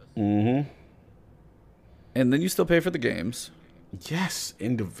service, and then you still pay for the games. Yes,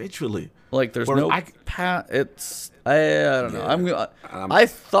 individually. Like there's it's I don't know. I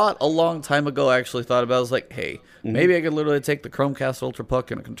thought a long time ago. I actually thought about. I was like, hey, maybe I could literally take the Chromecast Ultra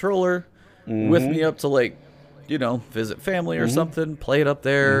Puck and a controller with me up to visit family or something, play it up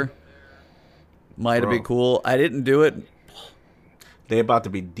there. Might have been cool. I didn't do it. They're about to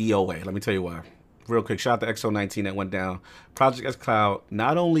be DOA. Let me tell you why. Real quick, shout out to XO19 that went down. Project X Cloud,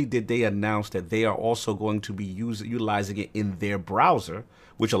 not only did they announce that they are also going to be utilizing it in their browser,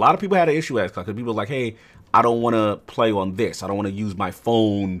 which a lot of people had an issue with, because people were like, hey, I don't want to play on this. I don't want to use my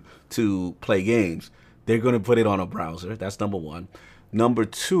phone to play games. They're going to put it on a browser. That's number one. Number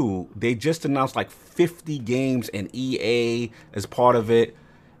two, they just announced like 50 games and EA as part of it.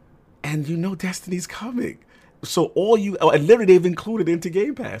 And you know Destiny's coming. So and literally they've included it into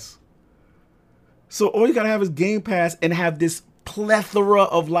Game Pass. So all you got to have is Game Pass and have this plethora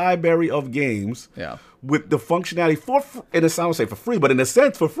of library of games. Yeah. With the functionality in a sound say for free, but in a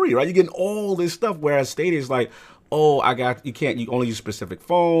sense for free, right? You're getting all this stuff, whereas Stadia is like, oh, you only use specific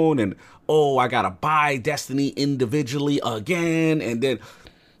phone, and oh, I gotta buy Destiny individually again, and then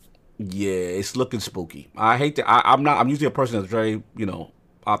yeah, it's looking spooky. I hate that. I'm usually a person that's very,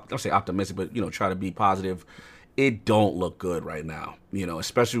 I'll say optimistic, but try to be positive. It don't look good right now,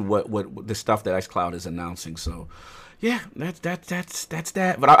 especially what the stuff that xCloud is announcing. So yeah, that's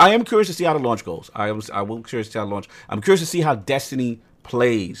that. But I am curious to see how the launch goes. I will curious to see how the launch. I'm curious to see how Destiny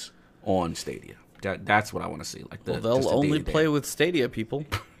plays on Stadia. That's what I want to see. Like they'll only play with Stadia people,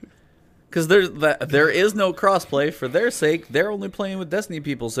 because there is no crossplay for their sake. They're only playing with Destiny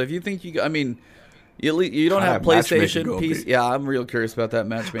people. So if you think you don't have PlayStation, PC. Yeah, I'm real curious about that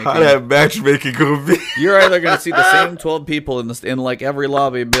matchmaking. How that matchmaking gonna be? You're either gonna see the same 12 people in like every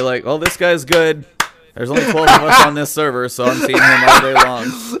lobby and be like, "Oh, this guy's good." There's only 12 of us on this server, so I'm seeing him all day long.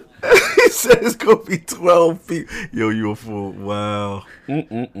 He said it's going to be 12 people. Yo, you a fool. Wow.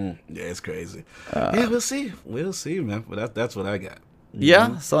 Yeah, it's crazy. Yeah, we'll see. We'll see, man. But that's what I got.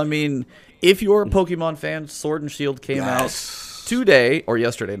 Yeah, so I mean, if you're a Pokemon fan, Sword and Shield came out today, or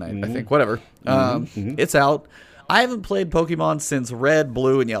yesterday night, I think. Whatever. It's out. I haven't played Pokemon since Red,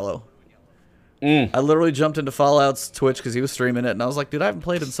 Blue, and Yellow. I literally jumped into Fallout's Twitch because he was streaming it, and I was like, dude, I haven't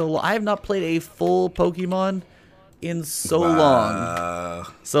played in so long. I have not played a full Pokemon in so long.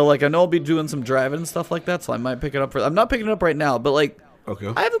 So, like, I know I'll be doing some driving and stuff like that, so I might pick it up. I'm not picking it up right now, but, like,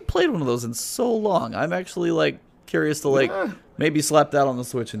 I haven't played one of those in so long. I'm actually, like, curious to, like, maybe slap that on the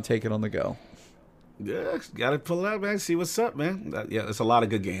Switch and take it on the go. Yeah, gotta pull it out, man. See what's up, man. Yeah, it's a lot of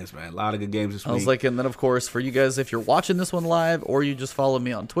good games, man. A lot of good games this week. I was like, and then, of course, for you guys, if you're watching this one live or you just follow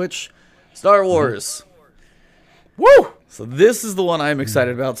me on Twitch, Star Wars. Woo! So this is the one I'm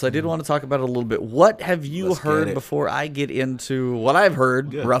excited about, so I did want to talk about it a little bit. What have you heard before I get into what I've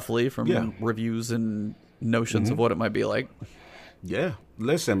heard, roughly, from reviews and notions of what it might be like? Yeah.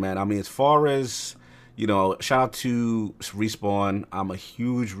 Listen, man, I mean, as far as, shout out to Respawn. I'm a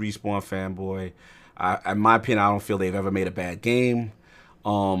huge Respawn fanboy. In my opinion, I don't feel they've ever made a bad game.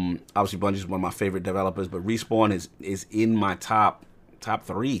 Obviously, Bungie's one of my favorite developers, but Respawn is in my top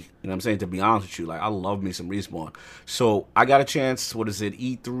 3, you know what I'm saying, to be honest with you. Like, I love me some Respawn. So I got a chance,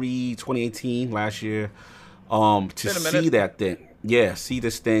 E3 2018 last year, to see that thing. Yeah, see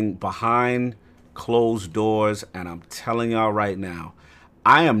this thing behind closed doors, and I'm telling y'all right now,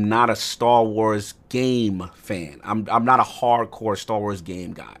 I am not a Star Wars game fan. I'm not a hardcore Star Wars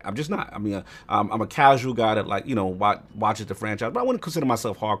game guy. I'm just not. I mean, I'm a casual guy that, like, watches the franchise, but I wouldn't consider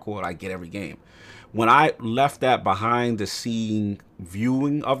myself hardcore. I get every game. When I left that behind the scene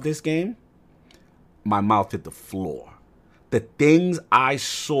viewing of this game, my mouth hit the floor. The things I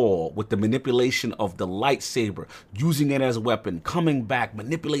saw with the manipulation of the lightsaber, using it as a weapon, coming back,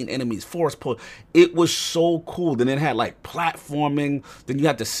 manipulating enemies, force pull, it was so cool. Then it had like platforming. Then you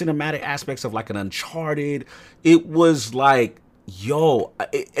had the cinematic aspects of like an Uncharted. It was like,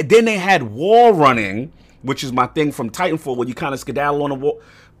 then they had wall running, which is my thing from Titanfall, where you kind of skedaddle on a wall.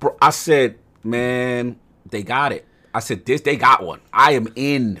 Bro, I said, man, they got it. I said, they got one. I am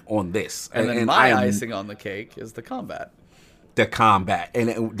in on this. And then my icing on the cake is the combat. The combat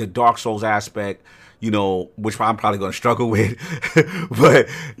and the Dark Souls aspect, which I'm probably going to struggle with. But,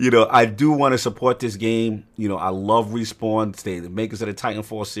 I do want to support this game. I love Respawn. They're the makers of the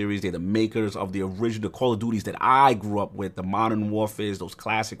Titanfall series. They're the makers of the original Call of Duties that I grew up with, the Modern Warfare, those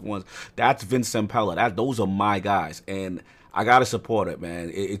classic ones. That's Vince Zampella. Those are my guys. And I got to support it, man.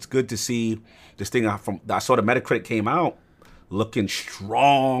 It's good to see this thing. I saw the Metacritic came out looking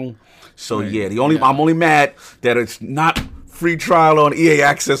strong. So, I'm only mad that it's not free trial on EA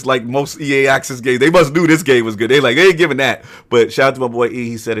Access like most EA Access games. They must knew this game was good. They ain't giving that. But shout out to my boy E.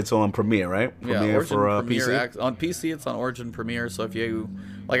 He said it's on Premiere, right? Premiere for PC. On PC, it's on Origin Premiere. So if you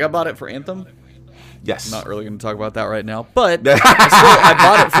I bought it for Anthem. Yes. I'm not really going to talk about that right now, but I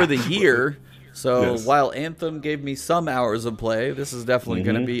bought it for the year. So while Anthem gave me some hours of play, this is definitely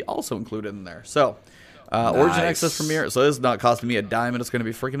going to be also included in there. So Origin Access Premiere. So this is not costing me a dime, and it's going to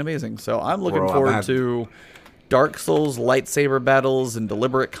be freaking amazing. So I'm looking forward to Dark Souls lightsaber battles and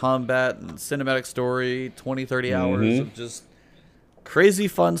deliberate combat and cinematic story, 20, 30 hours of just crazy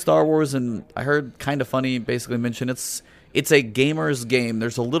fun Star Wars. And I heard Kind of Funny basically mention it's a gamer's game.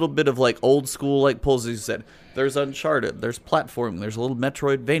 There's a little bit of like old school like pulls, as you said. There's Uncharted, there's platforming, there's a little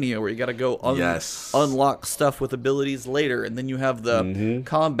Metroidvania where you got to go unlock stuff with abilities later, and then you have the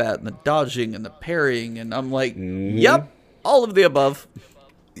combat and the dodging and the parrying, and I'm like, yep, all of the above.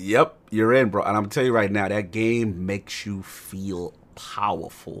 Yep, you're in, bro. And I'm telling you right now, that game makes you feel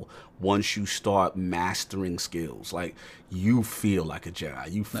powerful once you start mastering skills. Like, you feel like a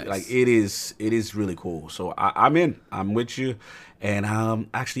Jedi. You feel like it is really cool. So I'm in. I'm with you. And I'm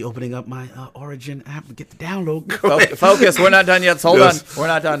actually opening up my Origin app to get the download. Focus. We're not done yet. So hold on. We're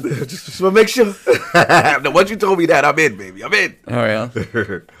not done. Just want to make sure. Once you told me that, I'm in, baby. I'm in. Oh, yeah.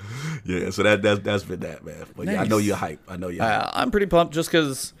 Yeah, so that's been that, man. But yeah, I know you're hype. I'm pretty pumped just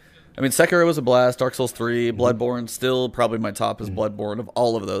because, I mean, Sekiro was a blast. Dark Souls 3, Bloodborne, still probably my top is Bloodborne of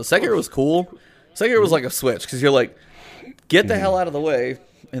all of those. Sekiro was cool. Sekiro was like a switch because you're like, get the hell out of the way.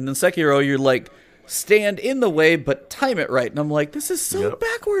 And then Sekiro, you're like, stand in the way, but time it right. And I'm like, this is so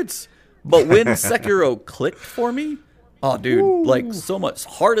backwards. But when Sekiro clicked for me, oh, dude, like so much.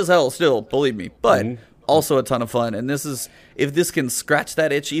 Hard as hell still, believe me. But also a ton of fun. And this is, if this can scratch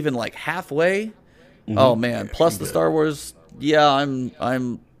that itch even like halfway, oh, man. Plus the Star Wars,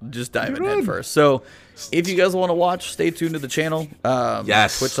 I'm just diving head first. So if you guys want to watch, stay tuned to the channel.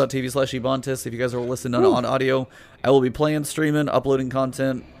 Twitch.tv/Ebontis. If you guys are listening on audio, I will be playing, streaming, uploading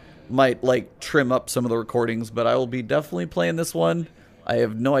content. Might like trim up some of the recordings, but I will be definitely playing this one. I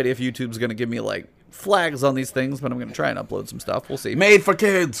have no idea if YouTube's going to give me like flags on these things, but I'm going to try and upload some stuff. We'll see. Made for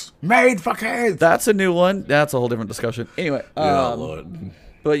kids. That's a new one. That's a whole different discussion. Anyway, Lord.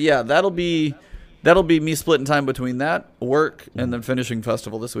 But yeah, that'll be me splitting time between that work and then finishing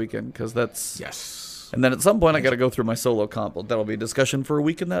festival this weekend, because that's And then at some point I got to go through my solo comp. That'll be a discussion for a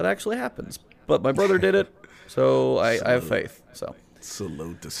week, and that actually happens. But my brother did it, so I have faith. So.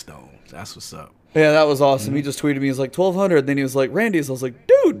 Salute to Stone. That's what's up. Yeah, that was awesome. He just tweeted me. He's like 1,200. Then he was like Randy's. I was like,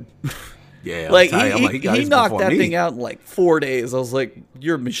 dude. Yeah. Like he knocked that thing out in like 4 days. I was like,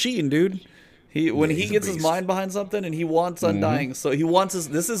 you're a machine, dude. When he gets his mind behind something and he wants Undying, so he wants his.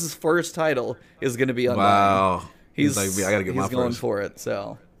 This is his first title. Is going to be Undying. Wow. He's like, I gotta get my going first. For it.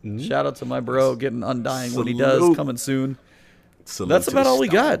 So shout out to my bro getting Undying when he does, coming soon. That's about all we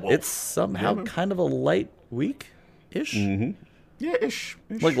got. It's somehow kind of a light week ish. Yeah, ish.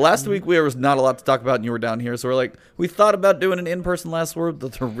 Like last week, there was not a lot to talk about, and you were down here, so we're like, we thought about doing an in-person last word,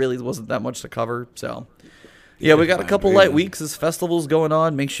 but there really wasn't that much to cover. So, yeah, we got a couple light weeks as festivals going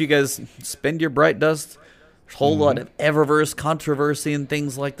on. Make sure you guys spend your bright dust. There's a whole lot of Eververse controversy and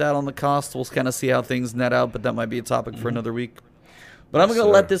things like that on the cost. We'll kind of see how things net out, but that might be a topic for another week. But I'm going to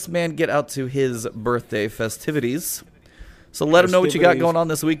let this man get out to his birthday festivities. So let him know what you got going on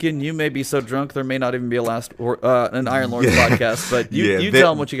this weekend. You may be so drunk there may not even be an Iron Lords podcast, but you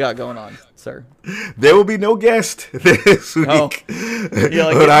tell him what you got going on, sir. There will be no guest this week. Oh. Yeah,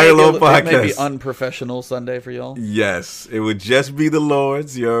 like Iron Lord podcast. It may be unprofessional Sunday for y'all. Yes, it would just be the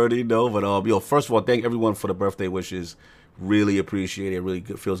Lords. You already know. But first of all, thank everyone for the birthday wishes. Really appreciate it. Really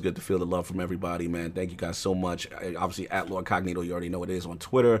feels good to feel the love from everybody, man. Thank you guys so much. Obviously, at Lord Cognito, you already know what it is on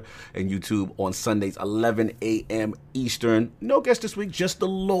Twitter and YouTube on Sundays, 11 a.m. Eastern. No guests this week, just the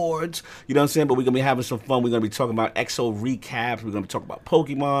Lords. You know what I'm saying? But we're going to be having some fun. We're going to be talking about EXO recaps. We're going to be talking about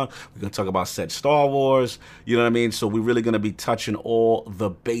Pokemon. We're going to talk about said Star Wars. You know what I mean? So we're really going to be touching all the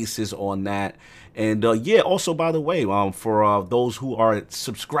bases on that. And also, by the way, for those who are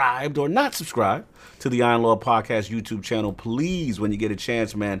subscribed or not subscribed to the Iron Lord Podcast YouTube channel, please, when you get a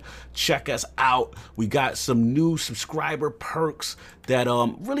chance, man, check us out. We got some new subscriber perks that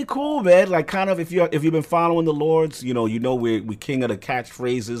really cool, man. Like, kind of, if you've been following the Lords, you know we king of the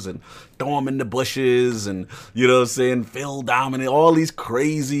catchphrases and throw them in the bushes, and you know what I'm saying, Phil dominant, all these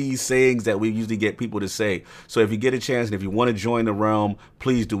crazy sayings that we usually get people to say. So if you get a chance and if you want to join the realm,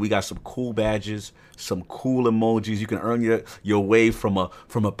 please do. We got some cool badges, some cool emojis. You can earn your way from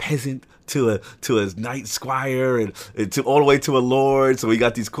a peasant to a knight squire and to all the way to a lord. So we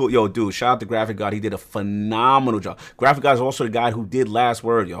got these cool. Yo, dude, shout out to Graphic God. He did a phenomenal job. Graphic God is also the guy who did Last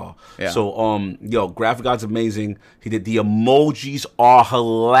Word, y'all. Yeah. So Graphic God's amazing. He did the emojis are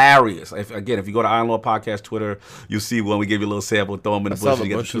hilarious. If you go to Iron Lord Podcast Twitter, you'll see when we give you a little sample, throw them in the bush, and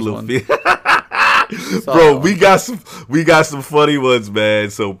you get the little feel. Bro, we got some funny ones, man.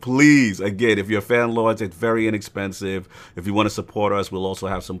 So please, again, if you're a fan lords, it's very inexpensive. If you want to support us, we'll also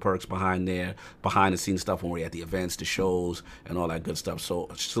have some perks behind there, behind the scenes stuff when we're at the events, the shows, and all that good stuff. So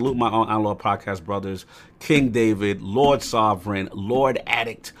salute my Outlaw Podcast brothers, King David, Lord Sovereign, Lord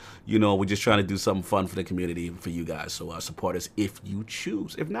Addict. You know, we're just trying to do something fun for the community, for you guys. So support us if you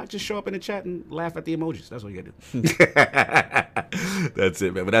choose. If not, just show up in the chat and laugh at the emojis. That's all you gotta do. That's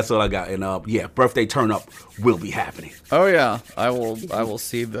it, man. But that's all I got. And yeah, birthday turn up will be happening. Oh yeah, I will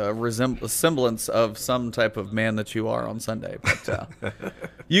see the semblance of some type of man that you are on Sunday. But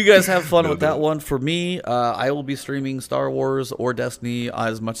you guys have fun with that one. For me, I will be streaming Star Wars or Destiny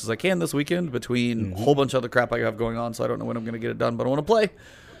as much as I can this weekend between a whole bunch of other crap I have going on. So I don't know when I'm gonna get it done, but I want to play.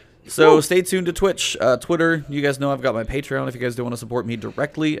 So stay tuned to Twitch, Twitter. You guys know I've got my Patreon if you guys do want to support me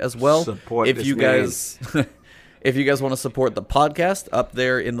directly as well. If you guys want to support the podcast, up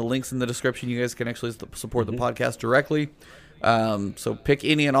there in the links in the description, you guys can actually support the podcast directly. So pick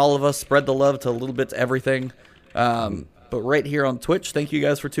any and all of us, spread the love to a little bit to everything. But right here on Twitch, thank you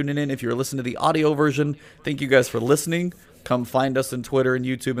guys for tuning in. If you're listening to the audio version, thank you guys for listening. Come find us on Twitter and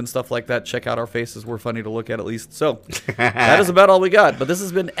YouTube and stuff like that. Check out our faces. We're funny to look at least. So that is about all we got. But this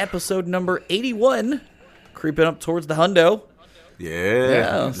has been episode number 81, creeping up towards the hundo.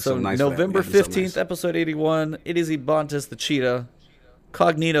 Yeah. So nice November 15th, episode 81. It is Ebontis the cheetah,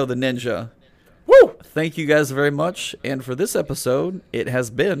 Cognito the ninja. Woo! Thank you guys very much. And for this episode, it has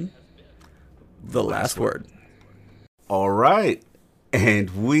been the last word. All right. And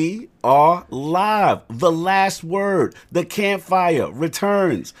we are live. The last word. The campfire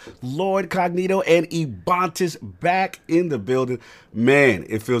returns. Lord Cognito and Ebontis back in the building. Man,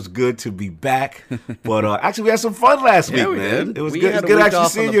 it feels good to be back. But actually, we had some fun last week, man. It was good. It's good actually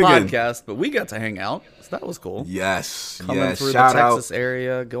seeing you again. Podcast, but we got to hang out. So that was cool. Yes. Coming through the Texas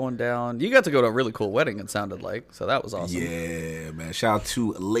area, going down. You got to go to a really cool wedding, it sounded like. So that was awesome. Yeah, man. Shout out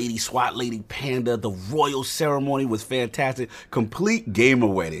to Lady SWAT, Lady Panda. The royal ceremony was fantastic. Complete gamer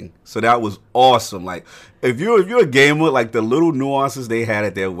wedding. So that was awesome. Like, if you're a gamer, like the little nuances they had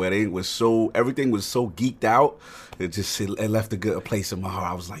at their wedding was everything was so geeked out. It left a place in my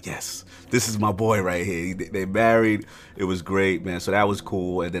heart. I was like, yes, this is my boy right here. They married. It was great, man. So that was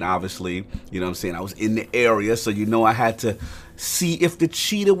cool. And then obviously, you know what I'm saying, I was in the area, so I had to see if the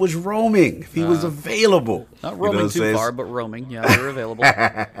cheetah was roaming, if he was available. Not roaming too far, but roaming. Yeah, they were available.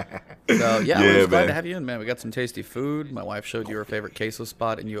 So yeah, I was glad to have you in, man. We got some tasty food. My wife showed you her favorite queso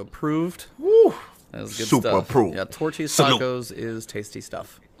spot, and you approved. Woo! That was good Super stuff. approved. Yeah, Torchy's Tacos is tasty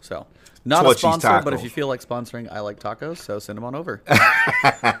stuff. So, not a sponsor, but if you feel like sponsoring, I like tacos, so send them on over.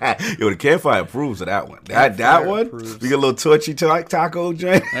 Yo, the campfire approves of that one. That one? Approves. We get a little Torchy taco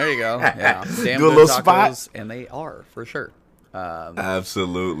joint. There you go. Yeah. Damn do a little tacos, spot. And they are, for sure.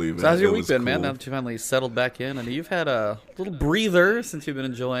 Absolutely, man. So how's your week been, man? Now that you finally settled back in, and you've had a little breather since you've been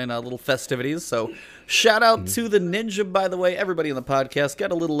enjoying little festivities. So shout out to the ninja, by the way. Everybody in the podcast,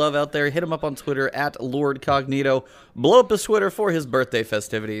 got a little love out there. Hit him up on Twitter at Lord Cognito. Blow up his Twitter for his birthday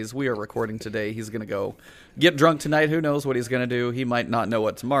festivities. We are recording today. He's gonna go get drunk tonight. Who knows what he's gonna do? He might not know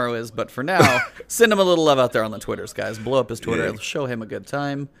what tomorrow is, but for now, send him a little love out there on the Twitters, guys. Blow up his Twitter. Yeah. Show him a good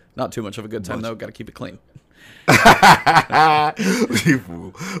time. Not too much of a good time though. Got to keep it clean.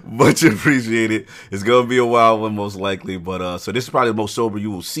 Much appreciated. It's gonna be a wild one, most likely. But so this is probably the most sober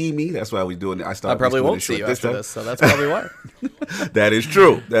you will see me. That's why we're doing it. I probably won't see you after this, so that's probably why. That is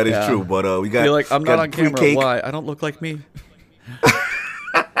true. That is true. But we got. You're like, I'm not on camera. Cake. Why? I don't look like me.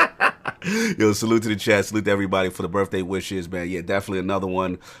 Yo, salute to the chat. Salute to everybody for the birthday wishes, man. Yeah, definitely another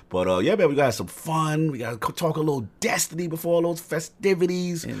one. But yeah, man, we got some fun. We got to talk a little Destiny before all those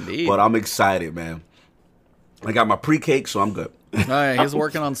festivities. Indeed. But I'm excited, man. I got my pre-cake, so I'm good. All right, he's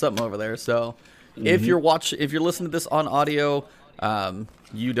working on something over there. So if you're listening to this on audio,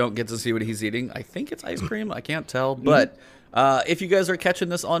 you don't get to see what he's eating. I think it's ice cream. I can't tell. But if you guys are catching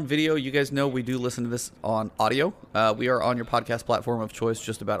this on video, you guys know we do listen to this on audio. We are on your podcast platform of choice,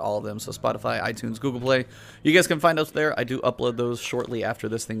 just about all of them. So Spotify, iTunes, Google Play. You guys can find us there. I do upload those shortly after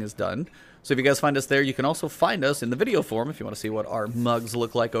this thing is done. So if you guys find us there, you can also find us in the video form if you want to see what our mugs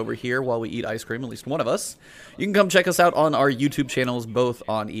look like over here while we eat ice cream, at least one of us. You can come check us out on our YouTube channels, both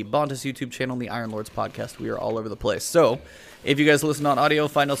on Ebontis YouTube channel and the Iron Lords podcast. We are all over the place. So if you guys listen on audio,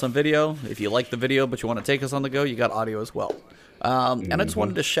 find us on video. If you like the video but you want to take us on the go, you got audio as well. And I just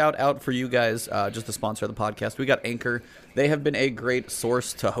wanted to shout out for you guys, just to sponsor the podcast. We got Anchor. They have been a great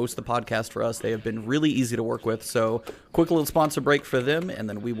source to host the podcast for us. They have been really easy to work with. So quick little sponsor break for them, and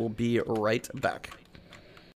then we will be right back.